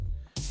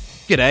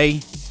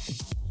G'day.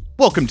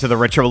 Welcome to the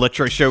Retro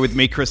Electro Show with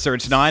me, Chris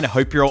tonight. I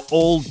hope you're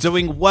all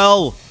doing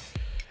well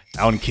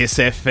on Kiss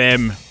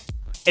FM.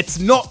 It's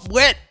not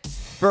wet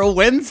for a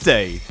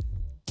Wednesday.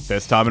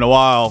 First time in a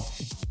while.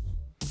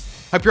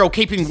 Hope you're all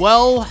keeping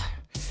well.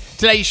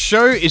 Today's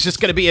show is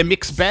just going to be a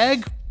mixed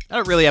bag. I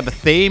don't really have a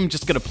theme,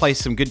 just going to play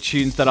some good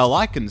tunes that I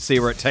like and see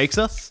where it takes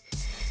us.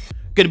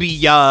 Going to be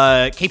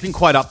keeping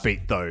quite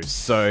upbeat though,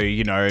 so,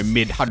 you know,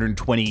 mid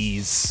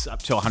 120s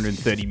up to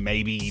 130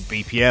 maybe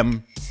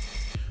BPM.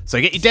 So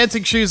get your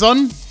dancing shoes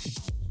on,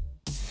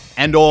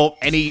 and or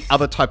any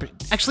other type of...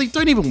 Actually,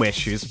 don't even wear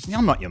shoes.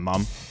 I'm not your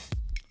mum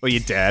or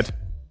your dad.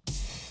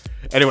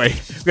 Anyway,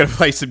 we're going to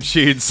play some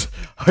tunes.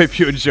 Hope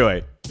you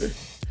enjoy.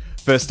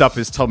 First up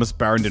is Thomas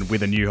Barrington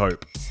with A New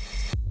Hope.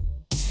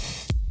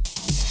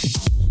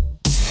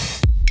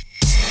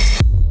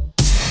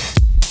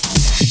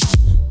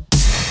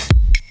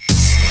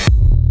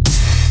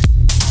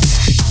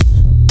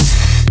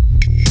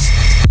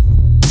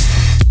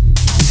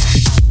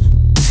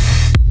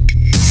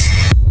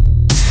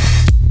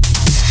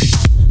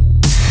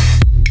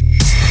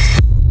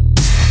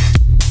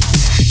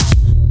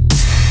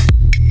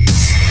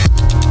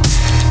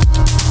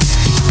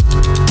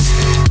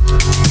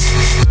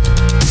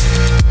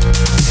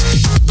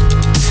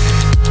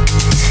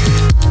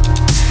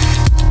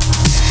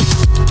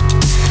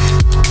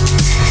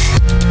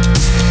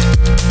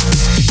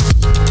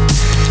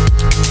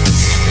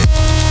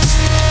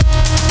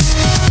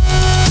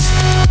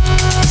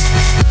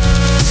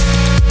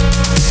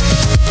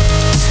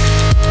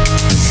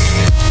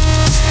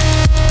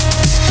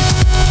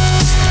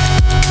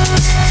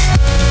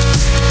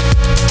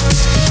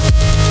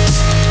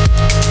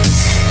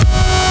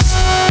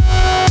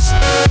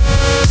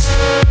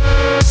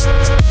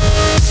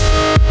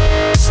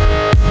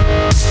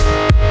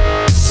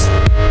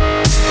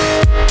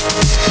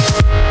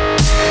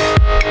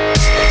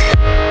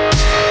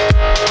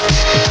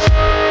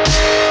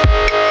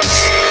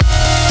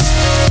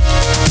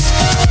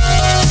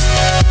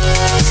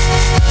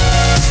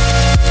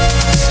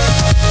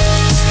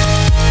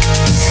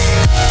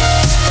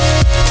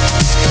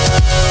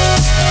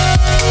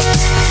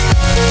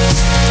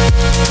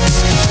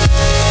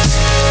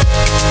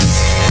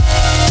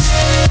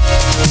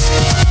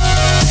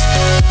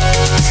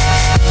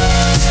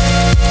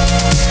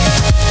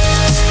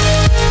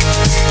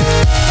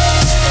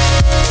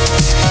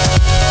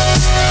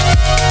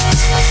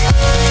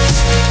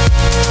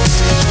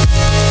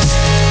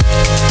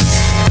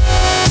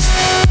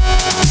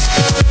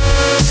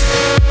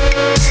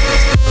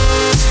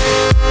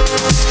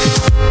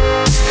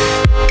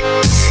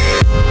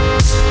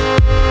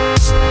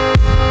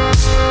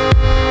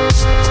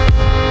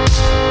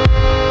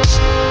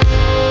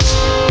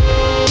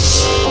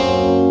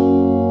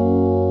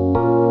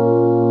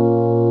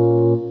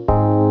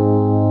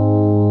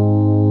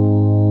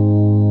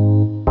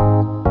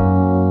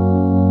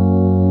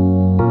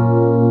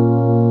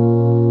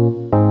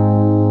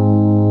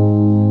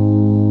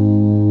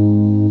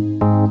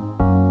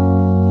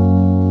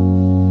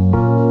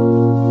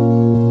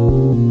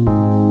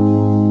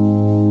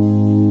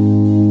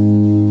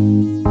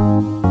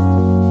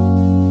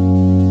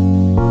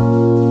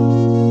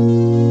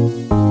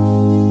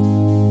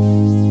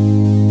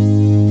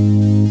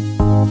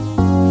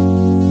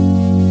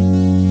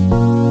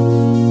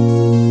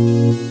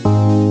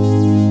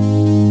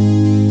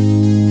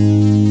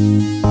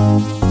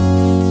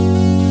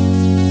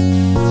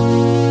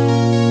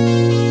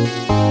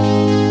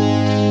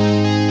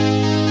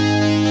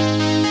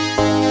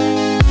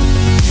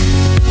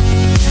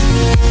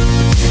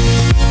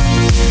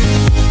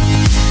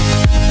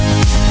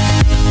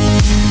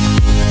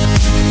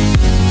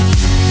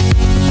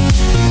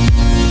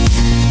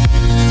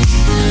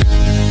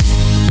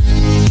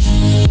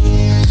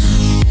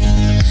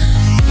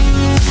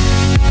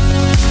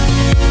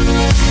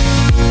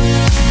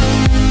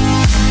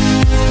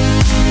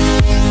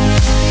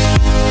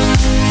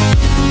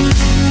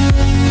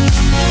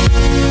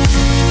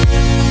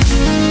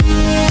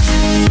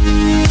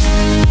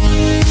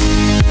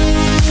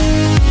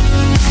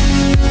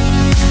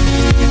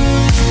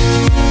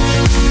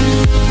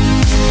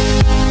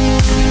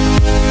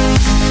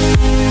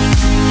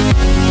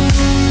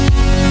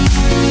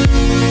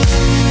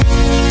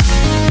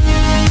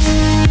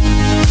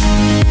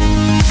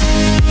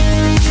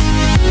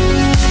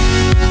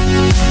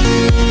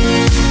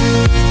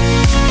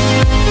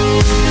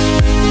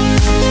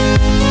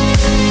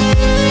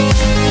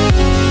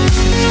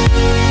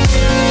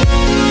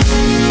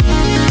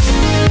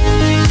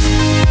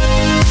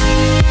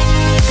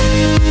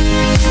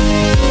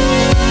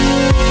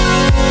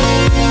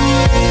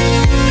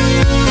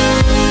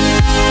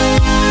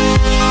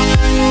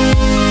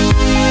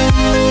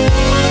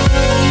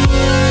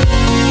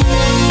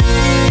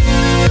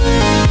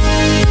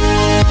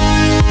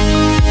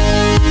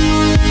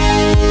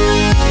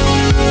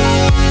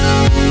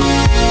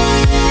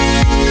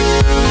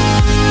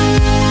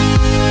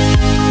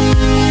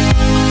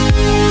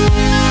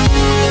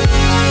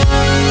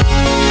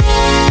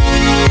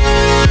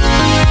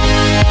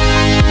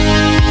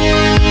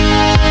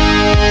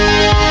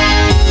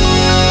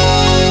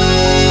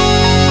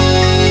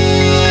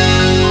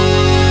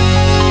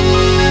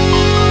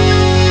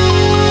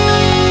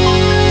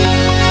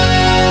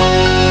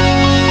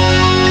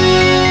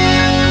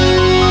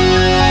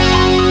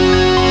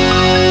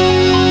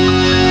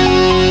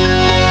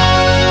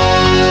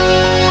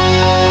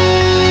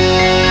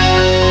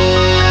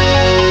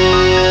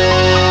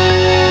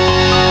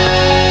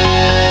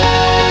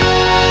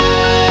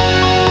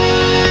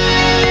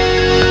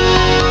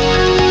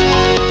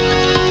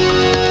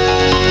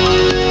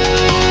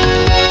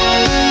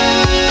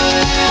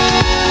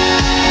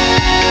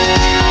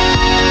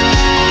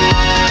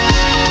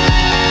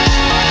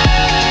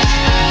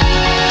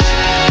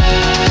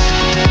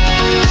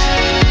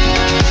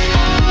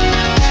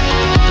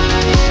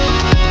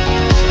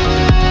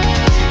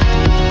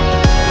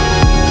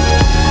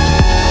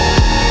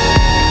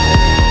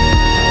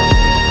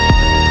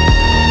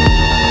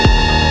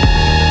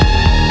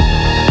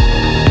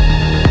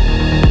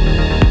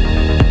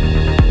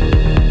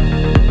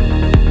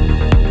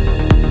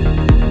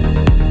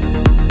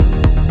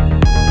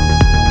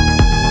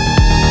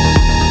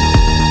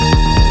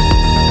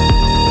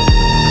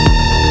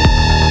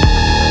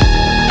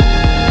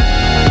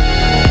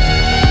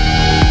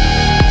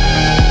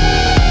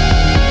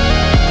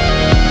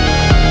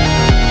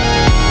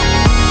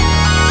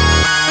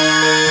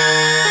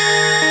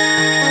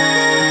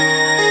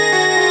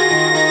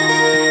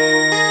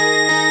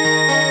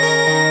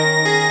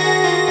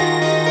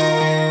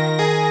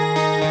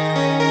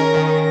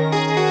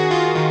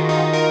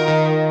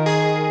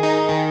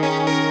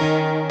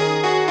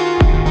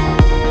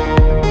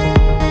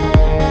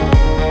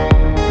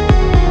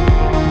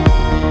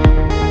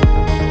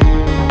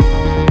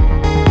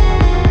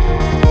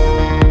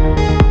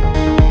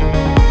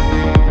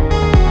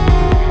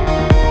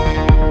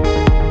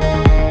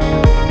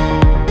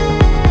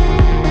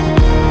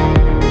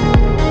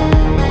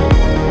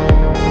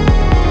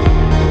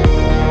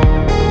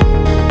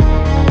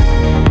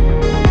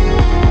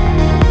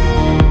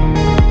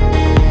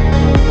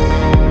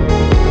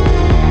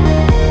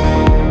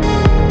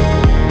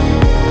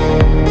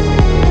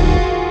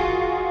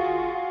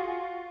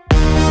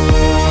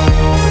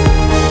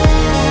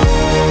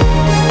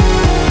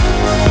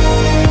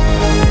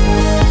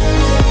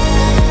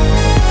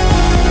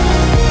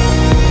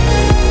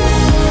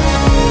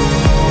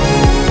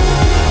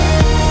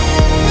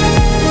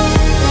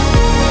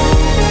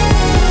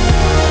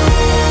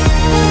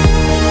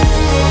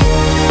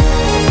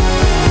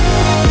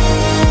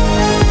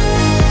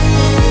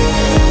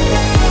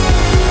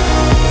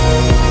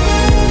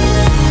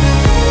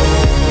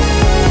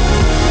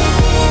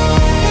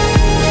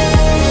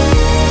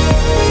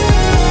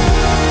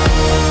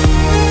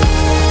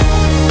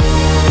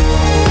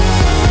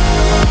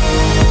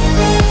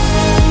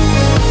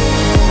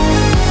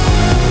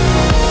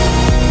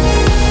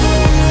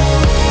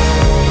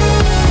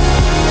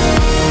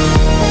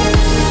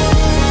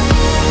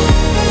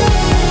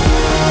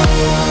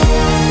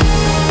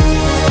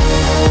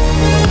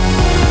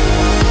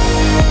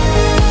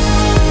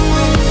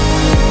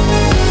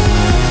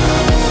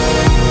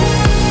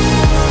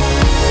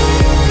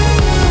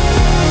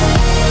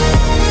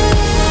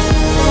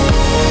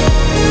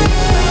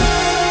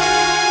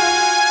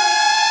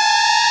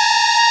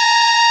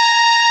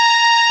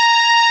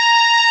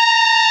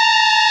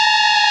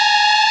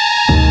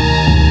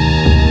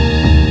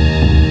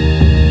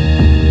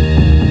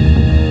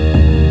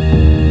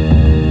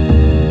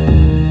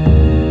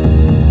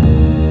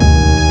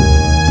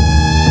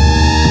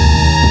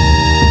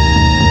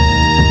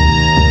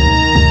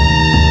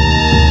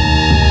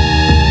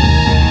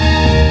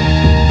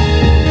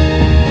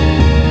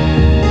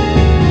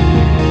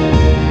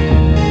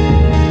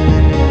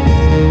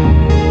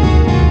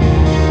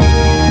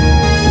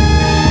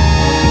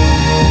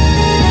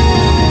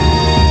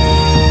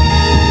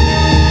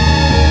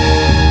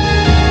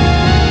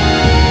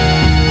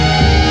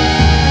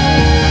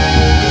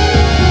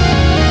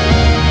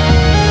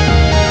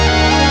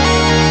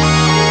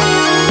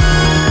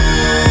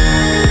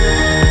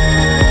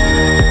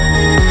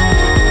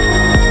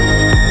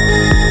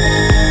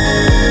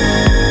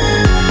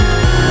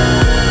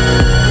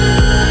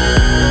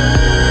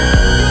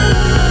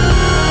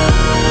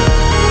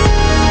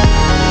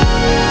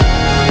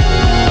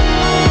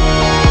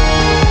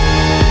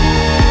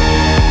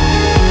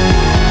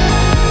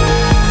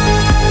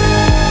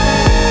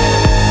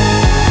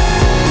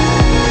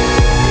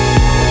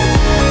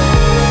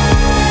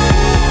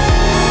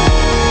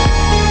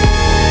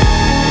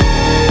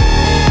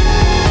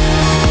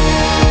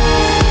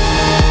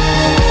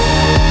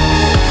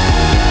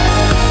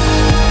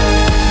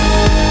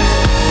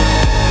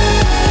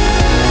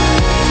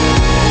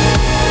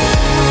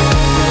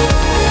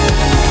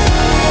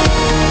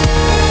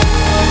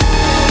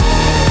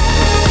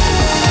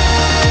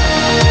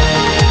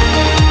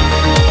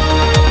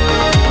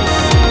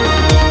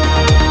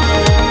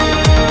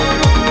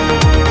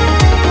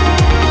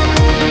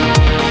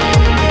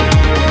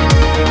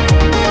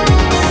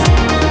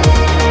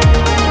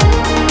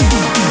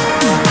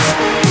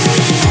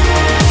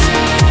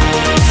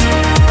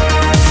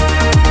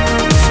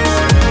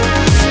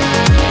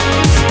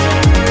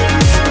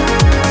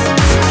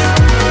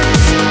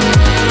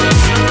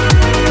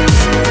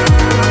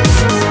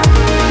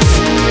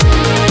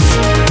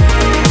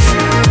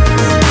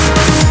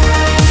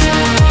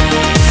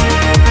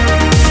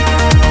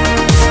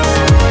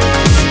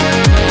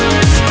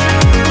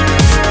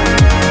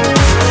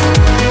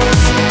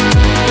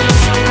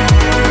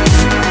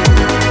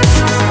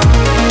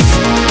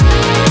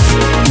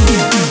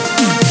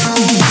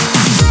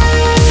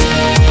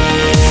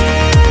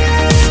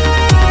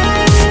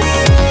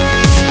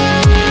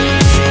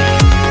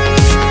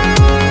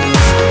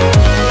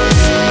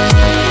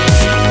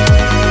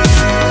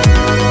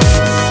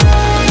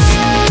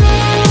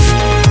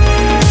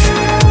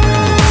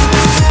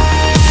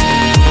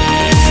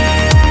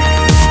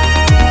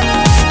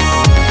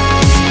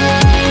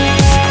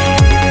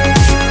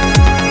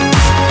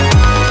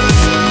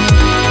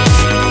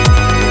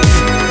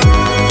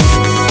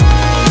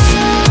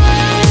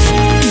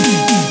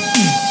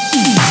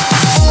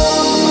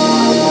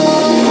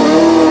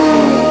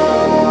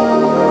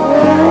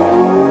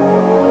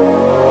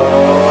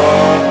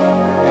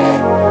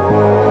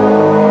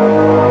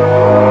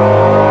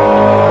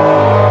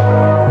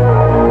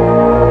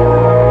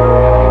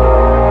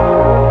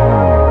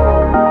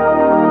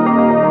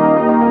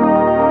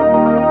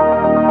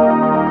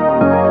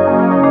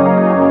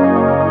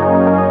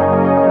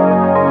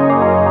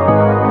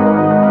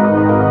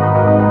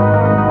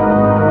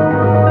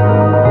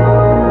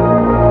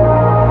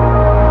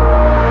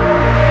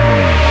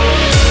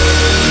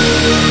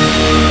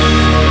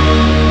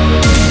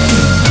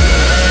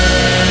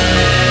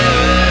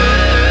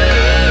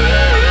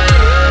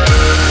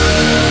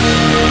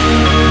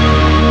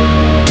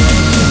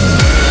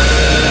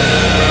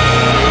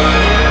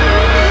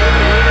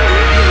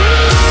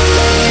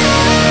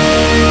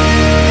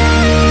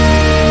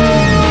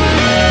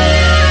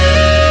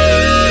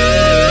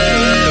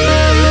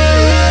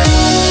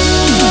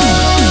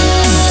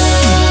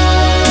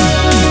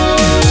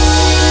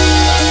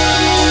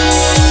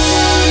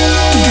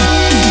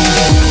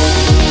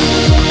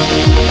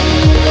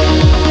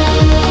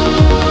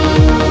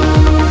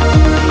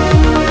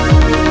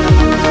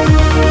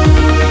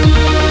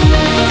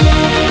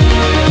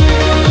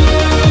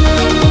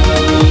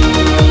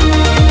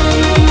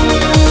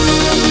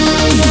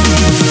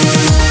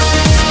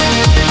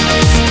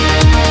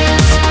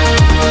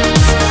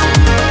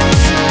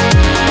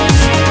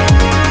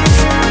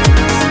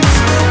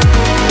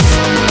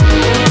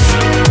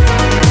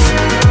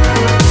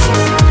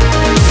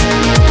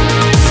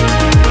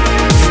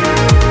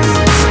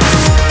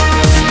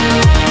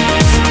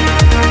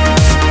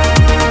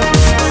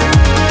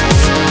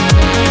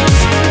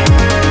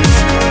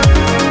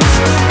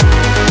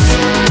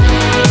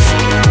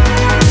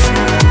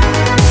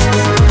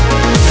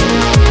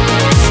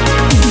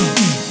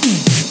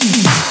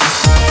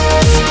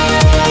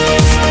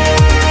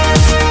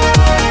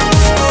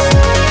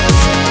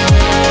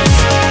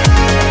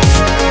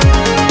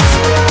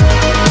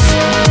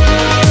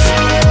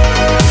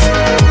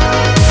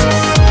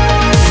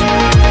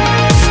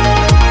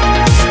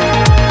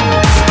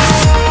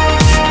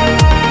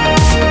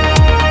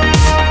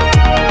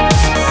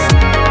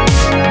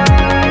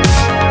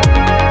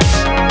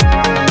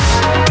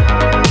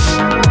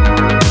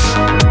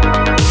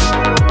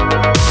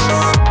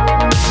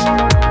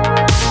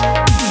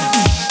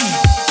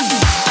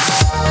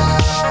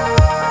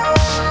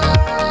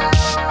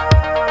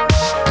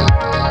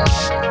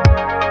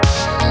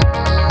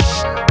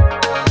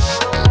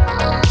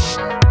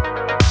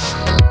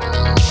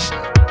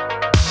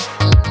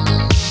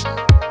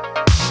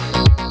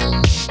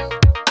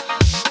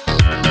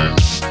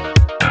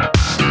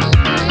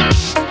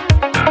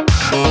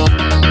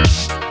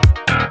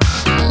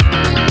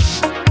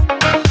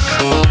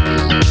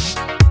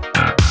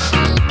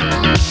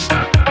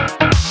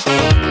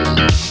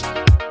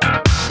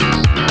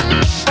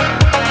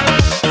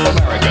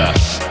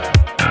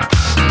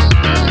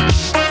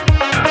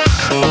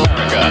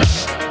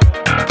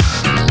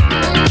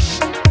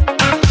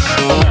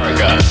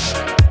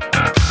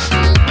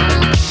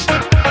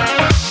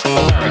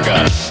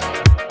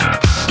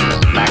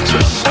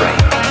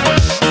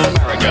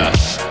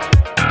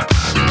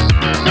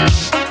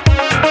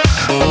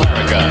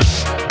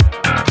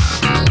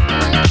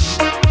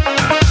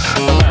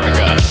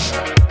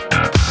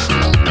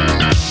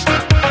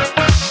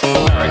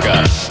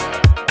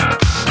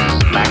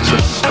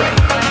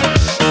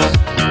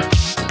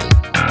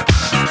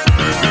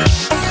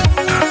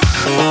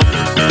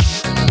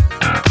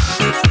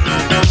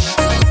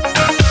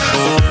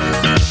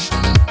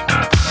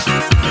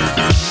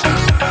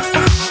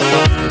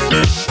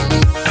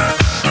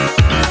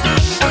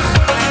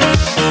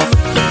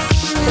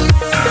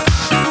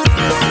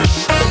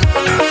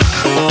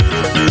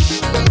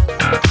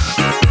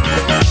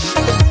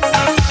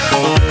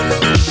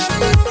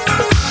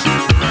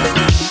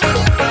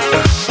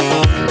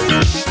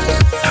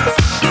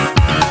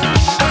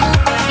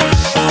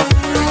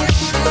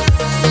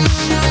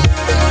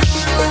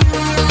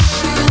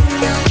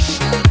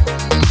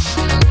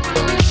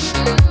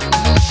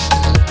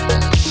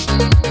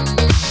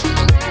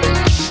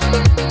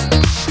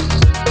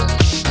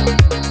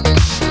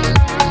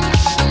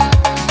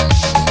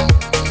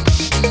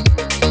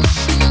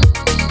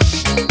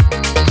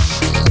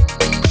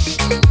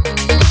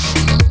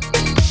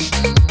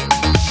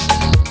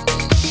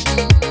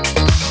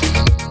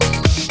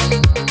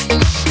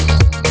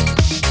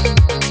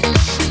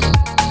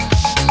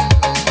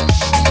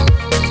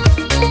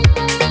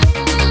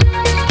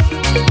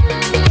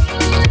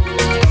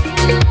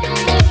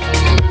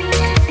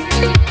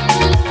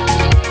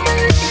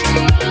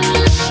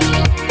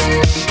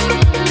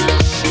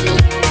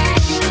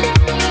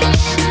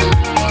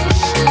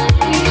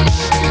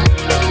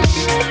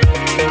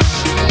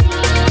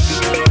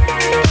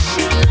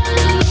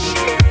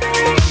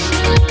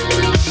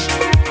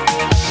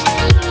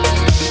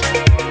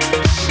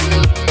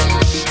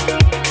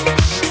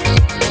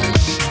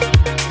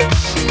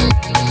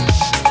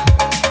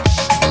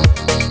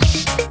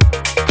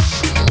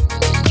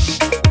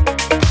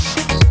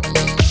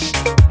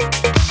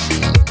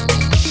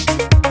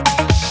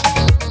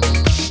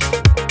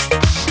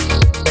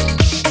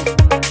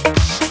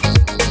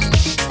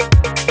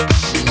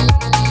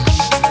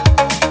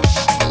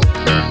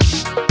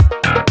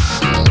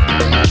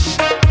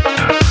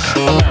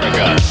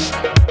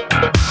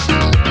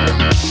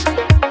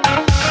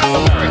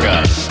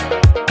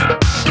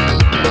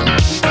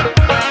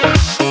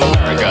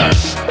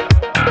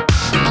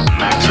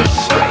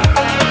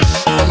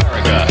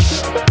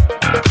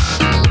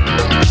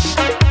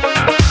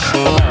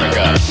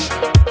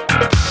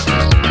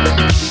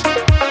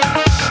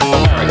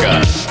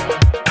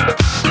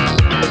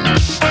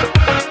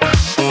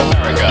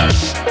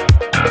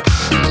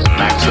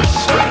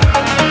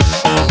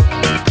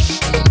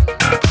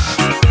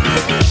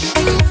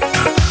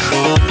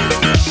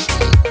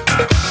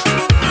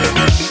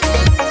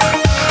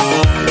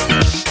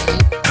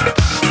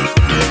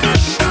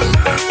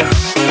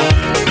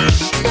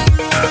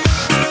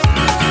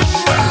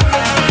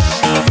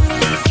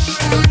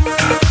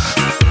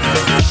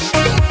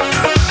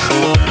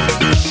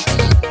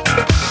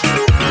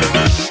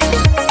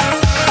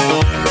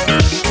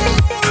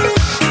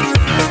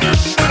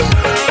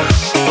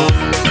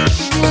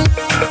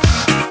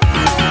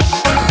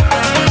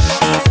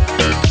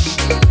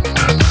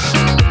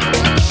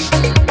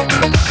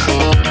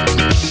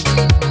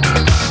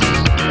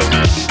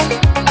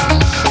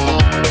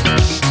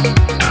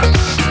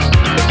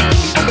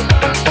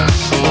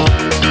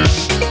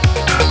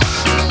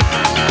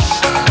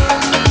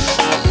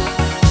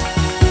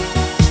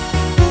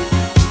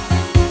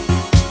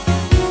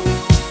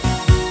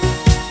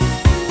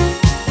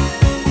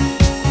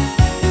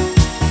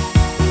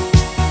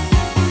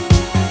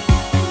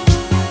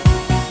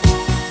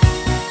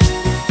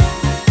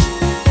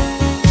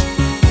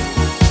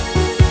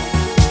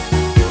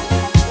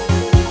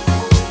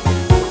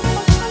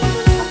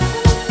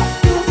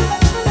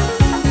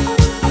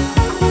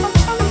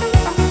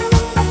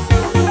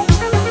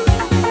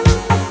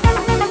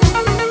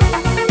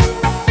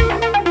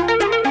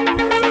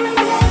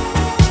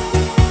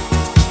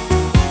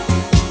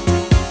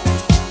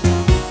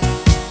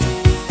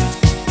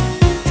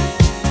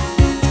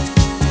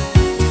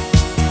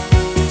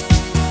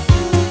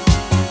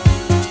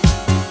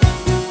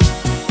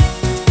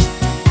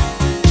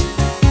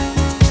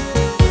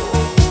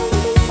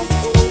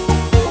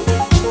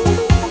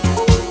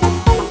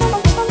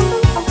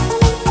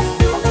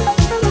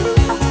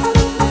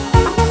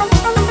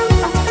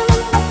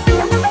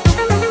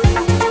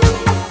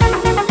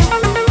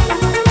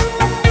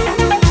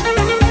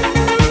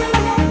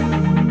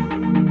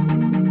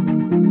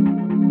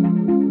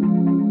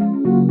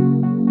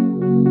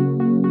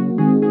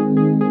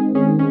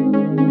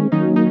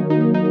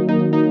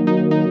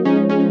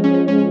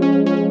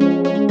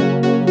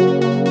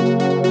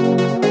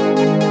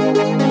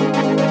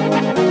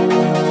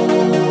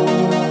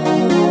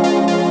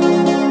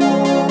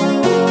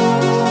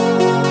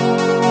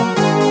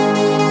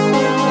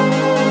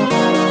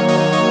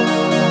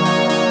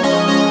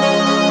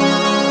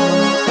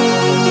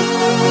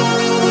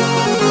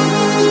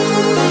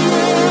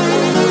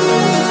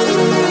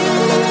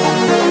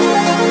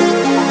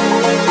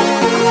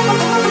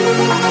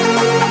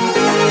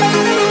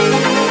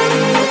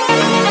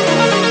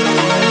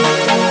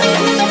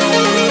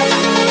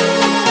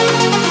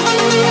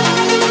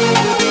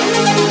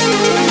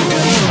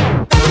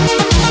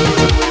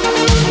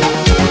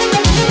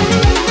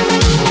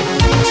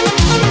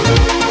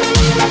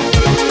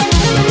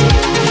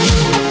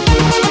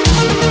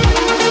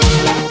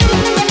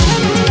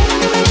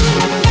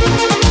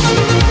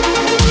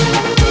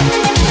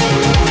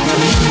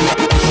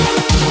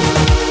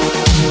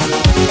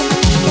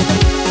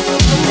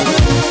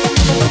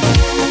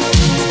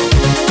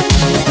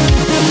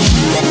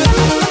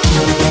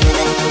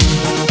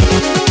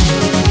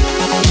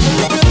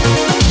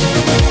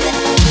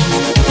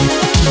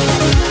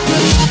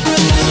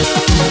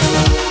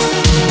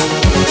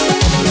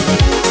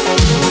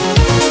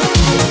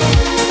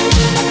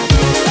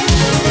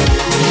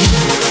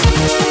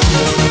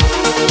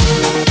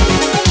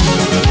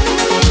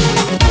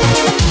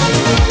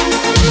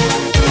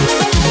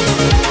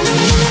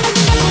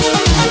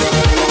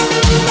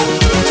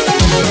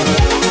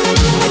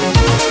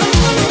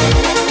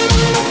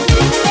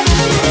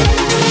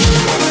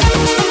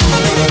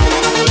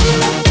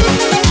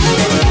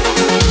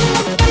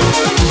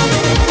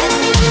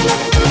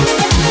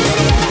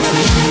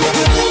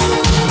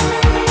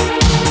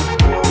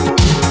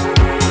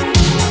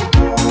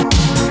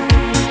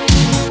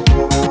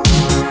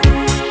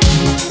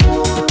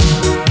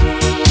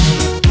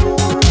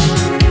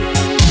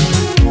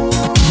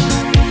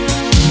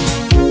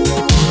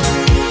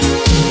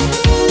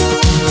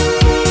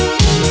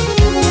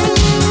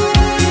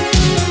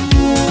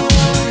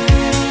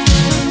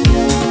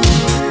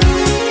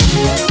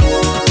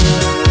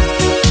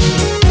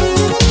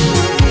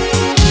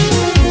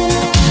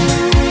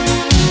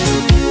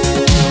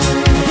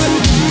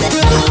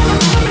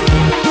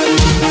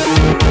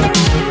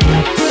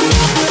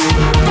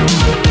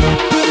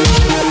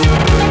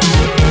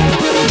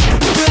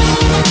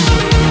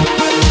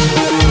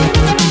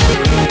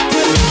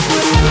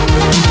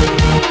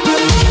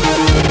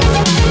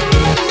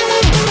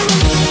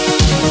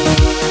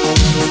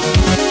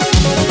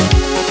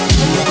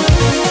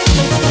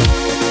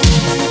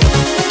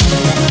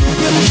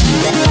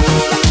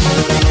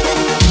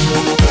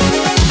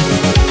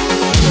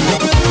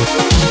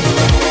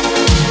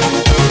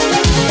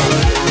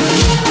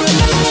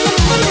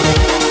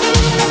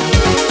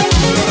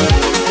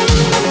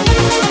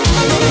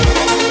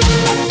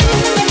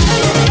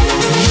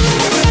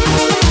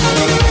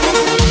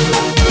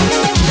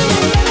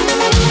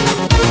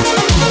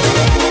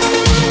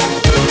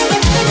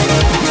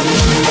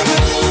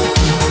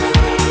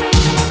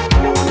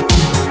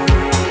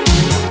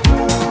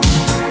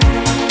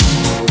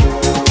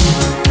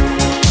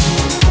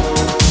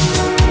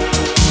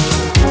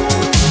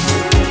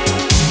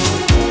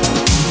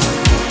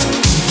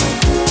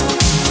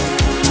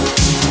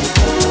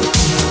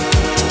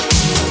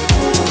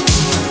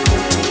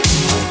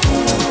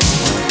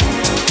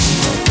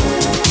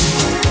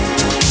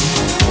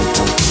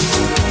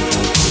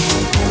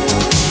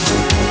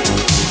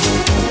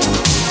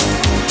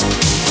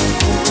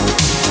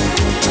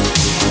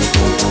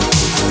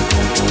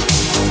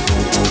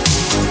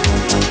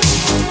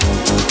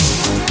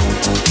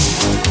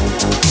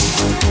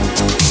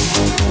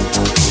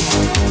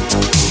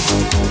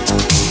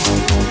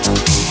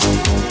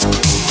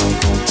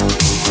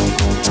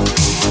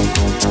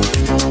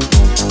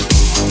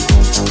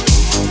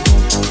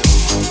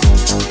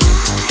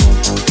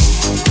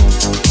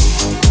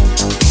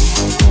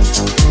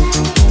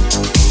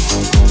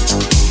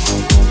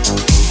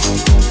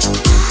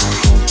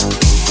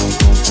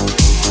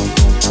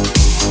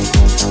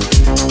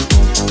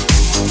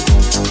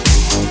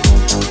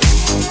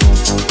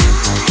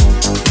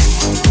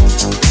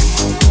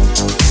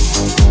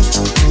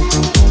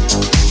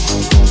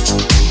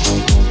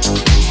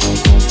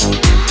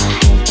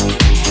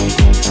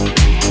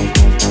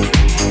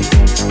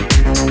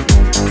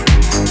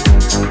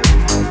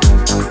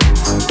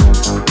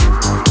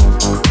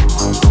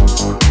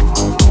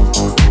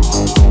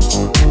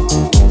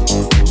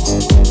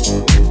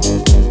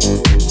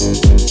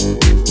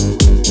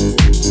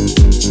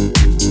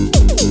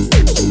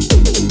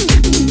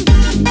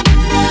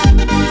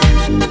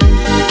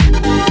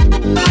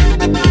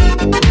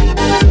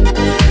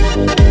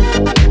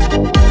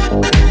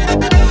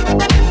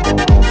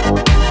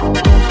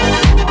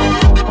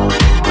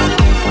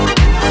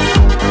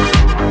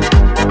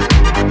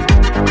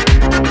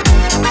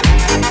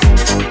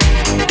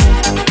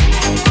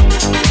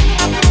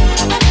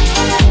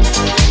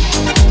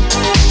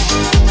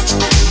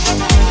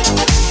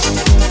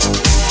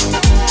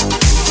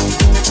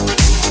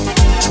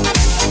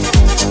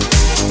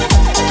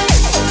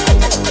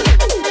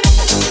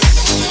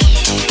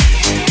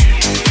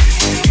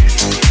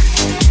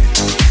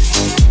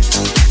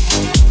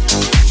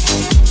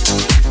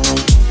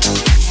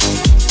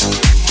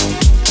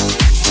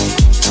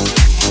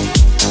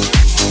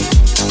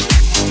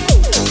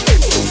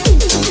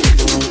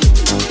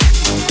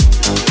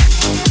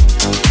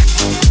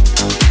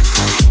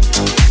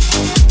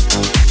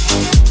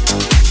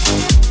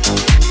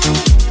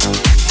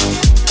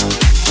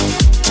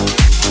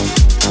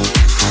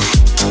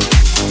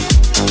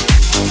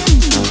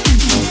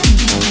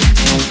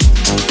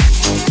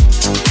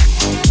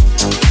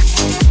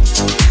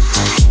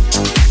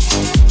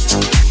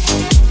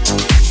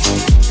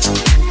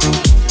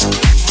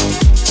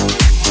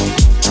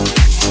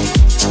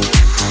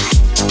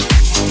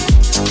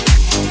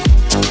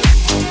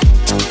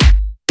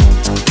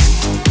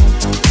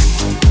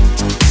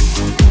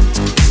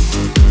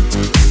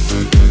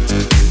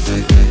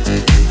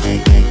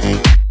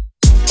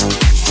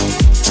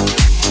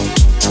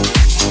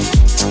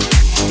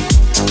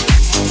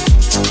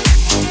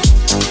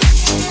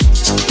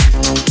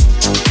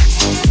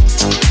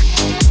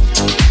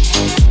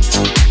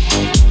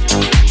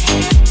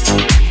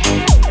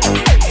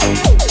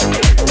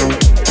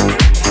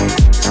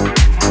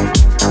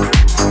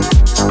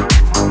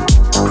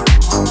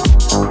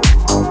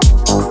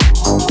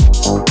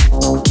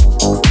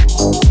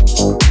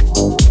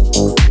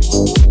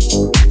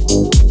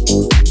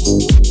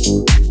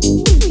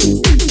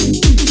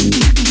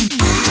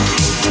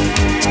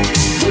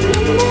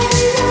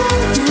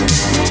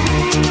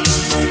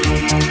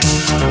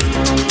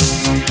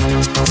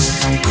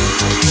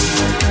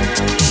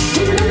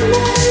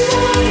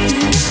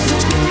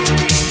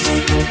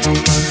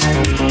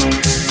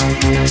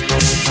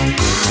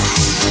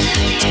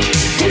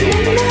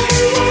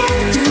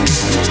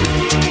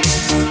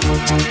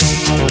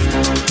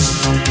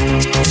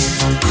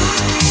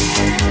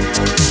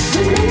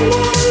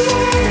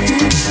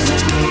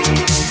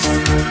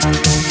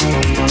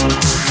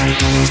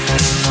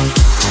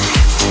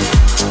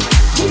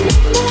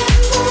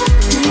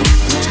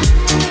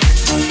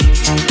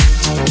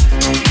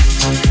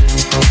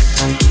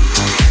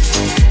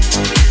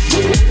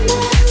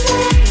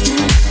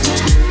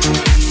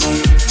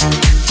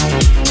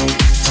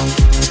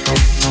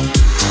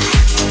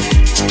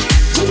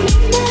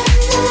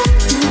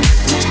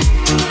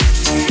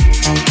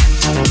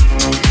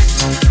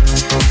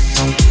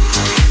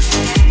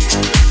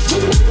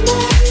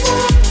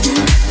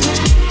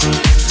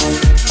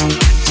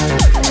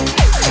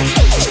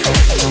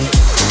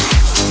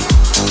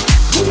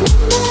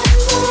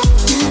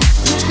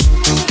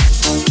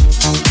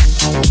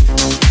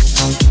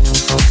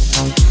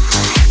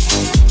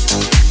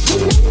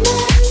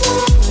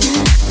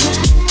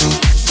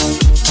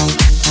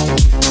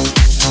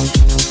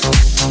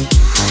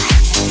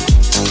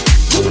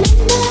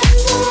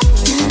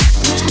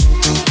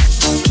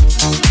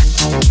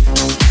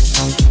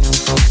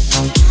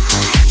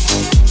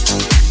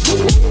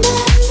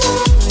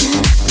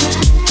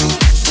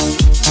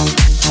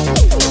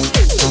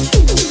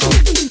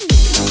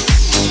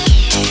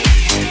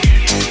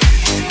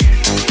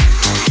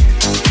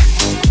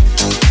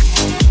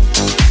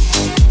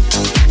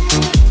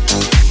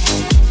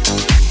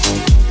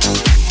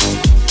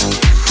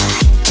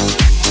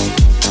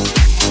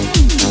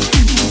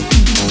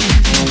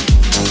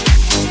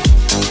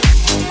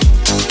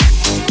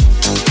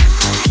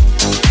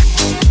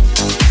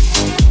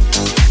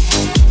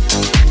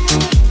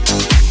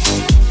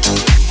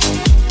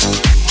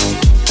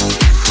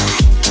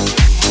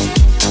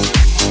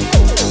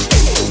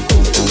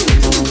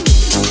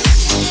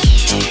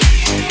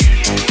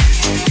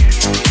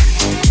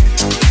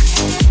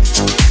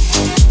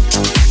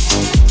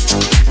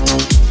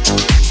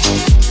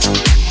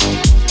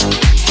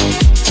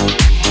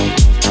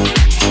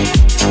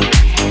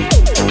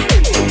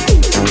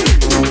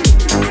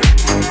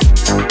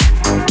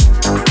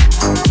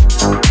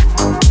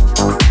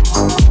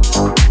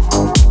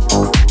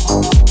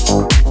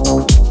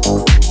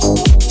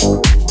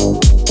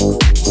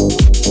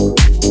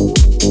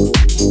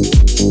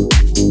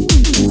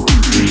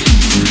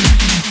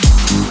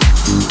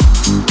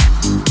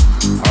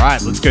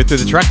 go through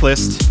the track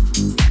list.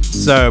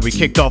 So we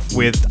kicked off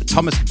with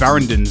Thomas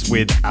Barrendens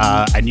with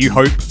A New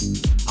Hope.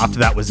 After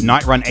that was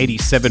Night Run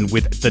 87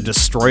 with The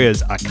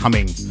Destroyers Are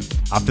Coming.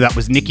 After that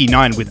was Nikki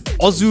 9 with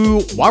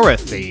Ozu Wara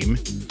Theme.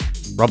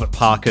 Robert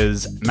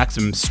Parker's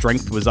Maximum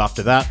Strength was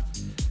after that.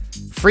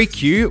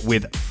 Freak You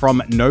with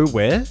From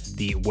Nowhere,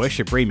 the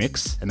Worship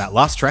remix. And that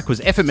last track was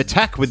FM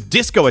Attack with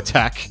Disco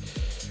Attack.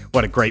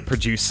 What a great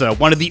producer,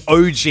 one of the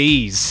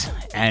OGs,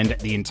 and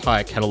the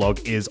entire catalogue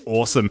is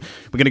awesome.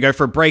 We're going to go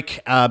for a break.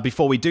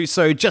 Before we do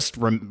so, just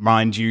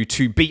remind you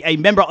to be a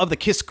member of the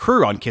KISS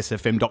crew on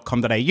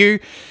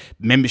kissfm.com.au.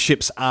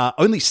 Memberships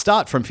only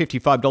start from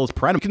 $55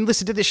 per annum. You can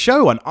listen to this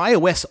show on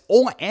iOS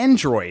or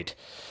Android.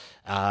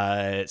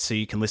 So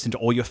you can listen to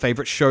all your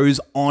favourite shows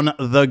on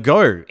the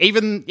go,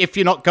 even if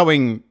you're not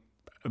going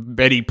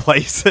many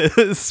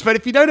places. But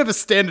if you don't have a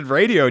standard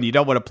radio and you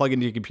don't want to plug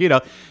into your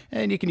computer,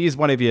 and you can use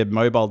one of your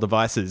mobile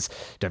devices.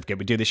 Don't forget,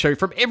 we do this show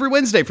from every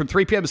Wednesday from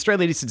 3 p.m.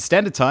 Australian Eastern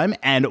Standard Time,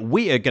 and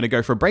we are going to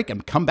go for a break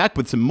and come back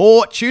with some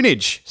more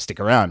tunage. Stick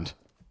around.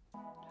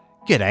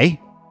 G'day.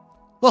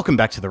 Welcome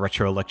back to the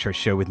Retro Electro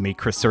Show with me,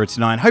 Chris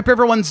Suritsnine. Hope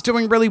everyone's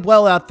doing really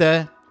well out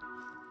there.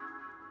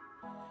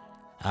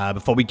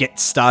 Before we get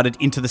started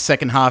into the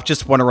second half,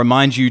 just want to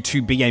remind you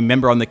to be a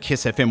member on the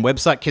KISS FM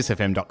website,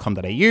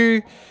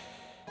 kissfm.com.au.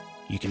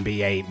 You can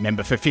be a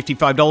member for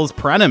 $55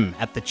 per annum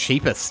at the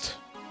cheapest.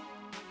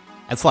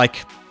 It's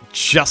like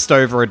just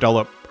over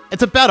 $1.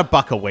 It's about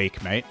 $1 a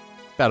week, mate.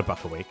 About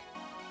 $1 a week.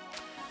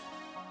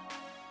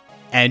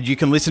 And you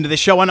can listen to this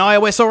show on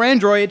iOS or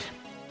Android.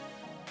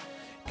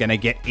 Gonna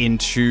get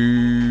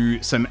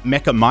into some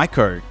Mecha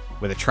Maiko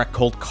with a track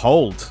called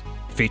Cold,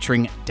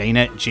 featuring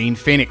Dana Jean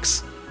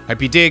Phoenix.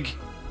 Hope you dig.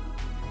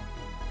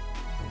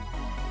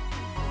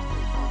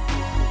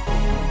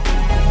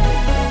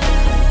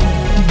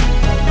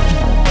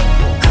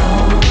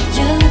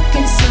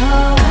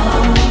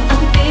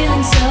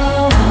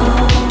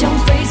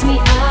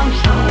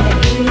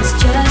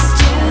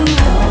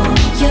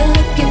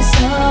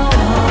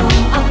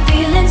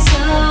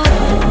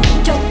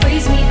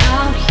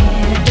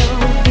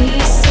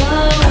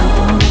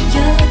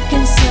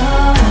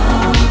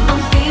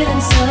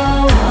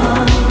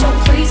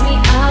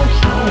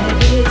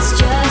 It's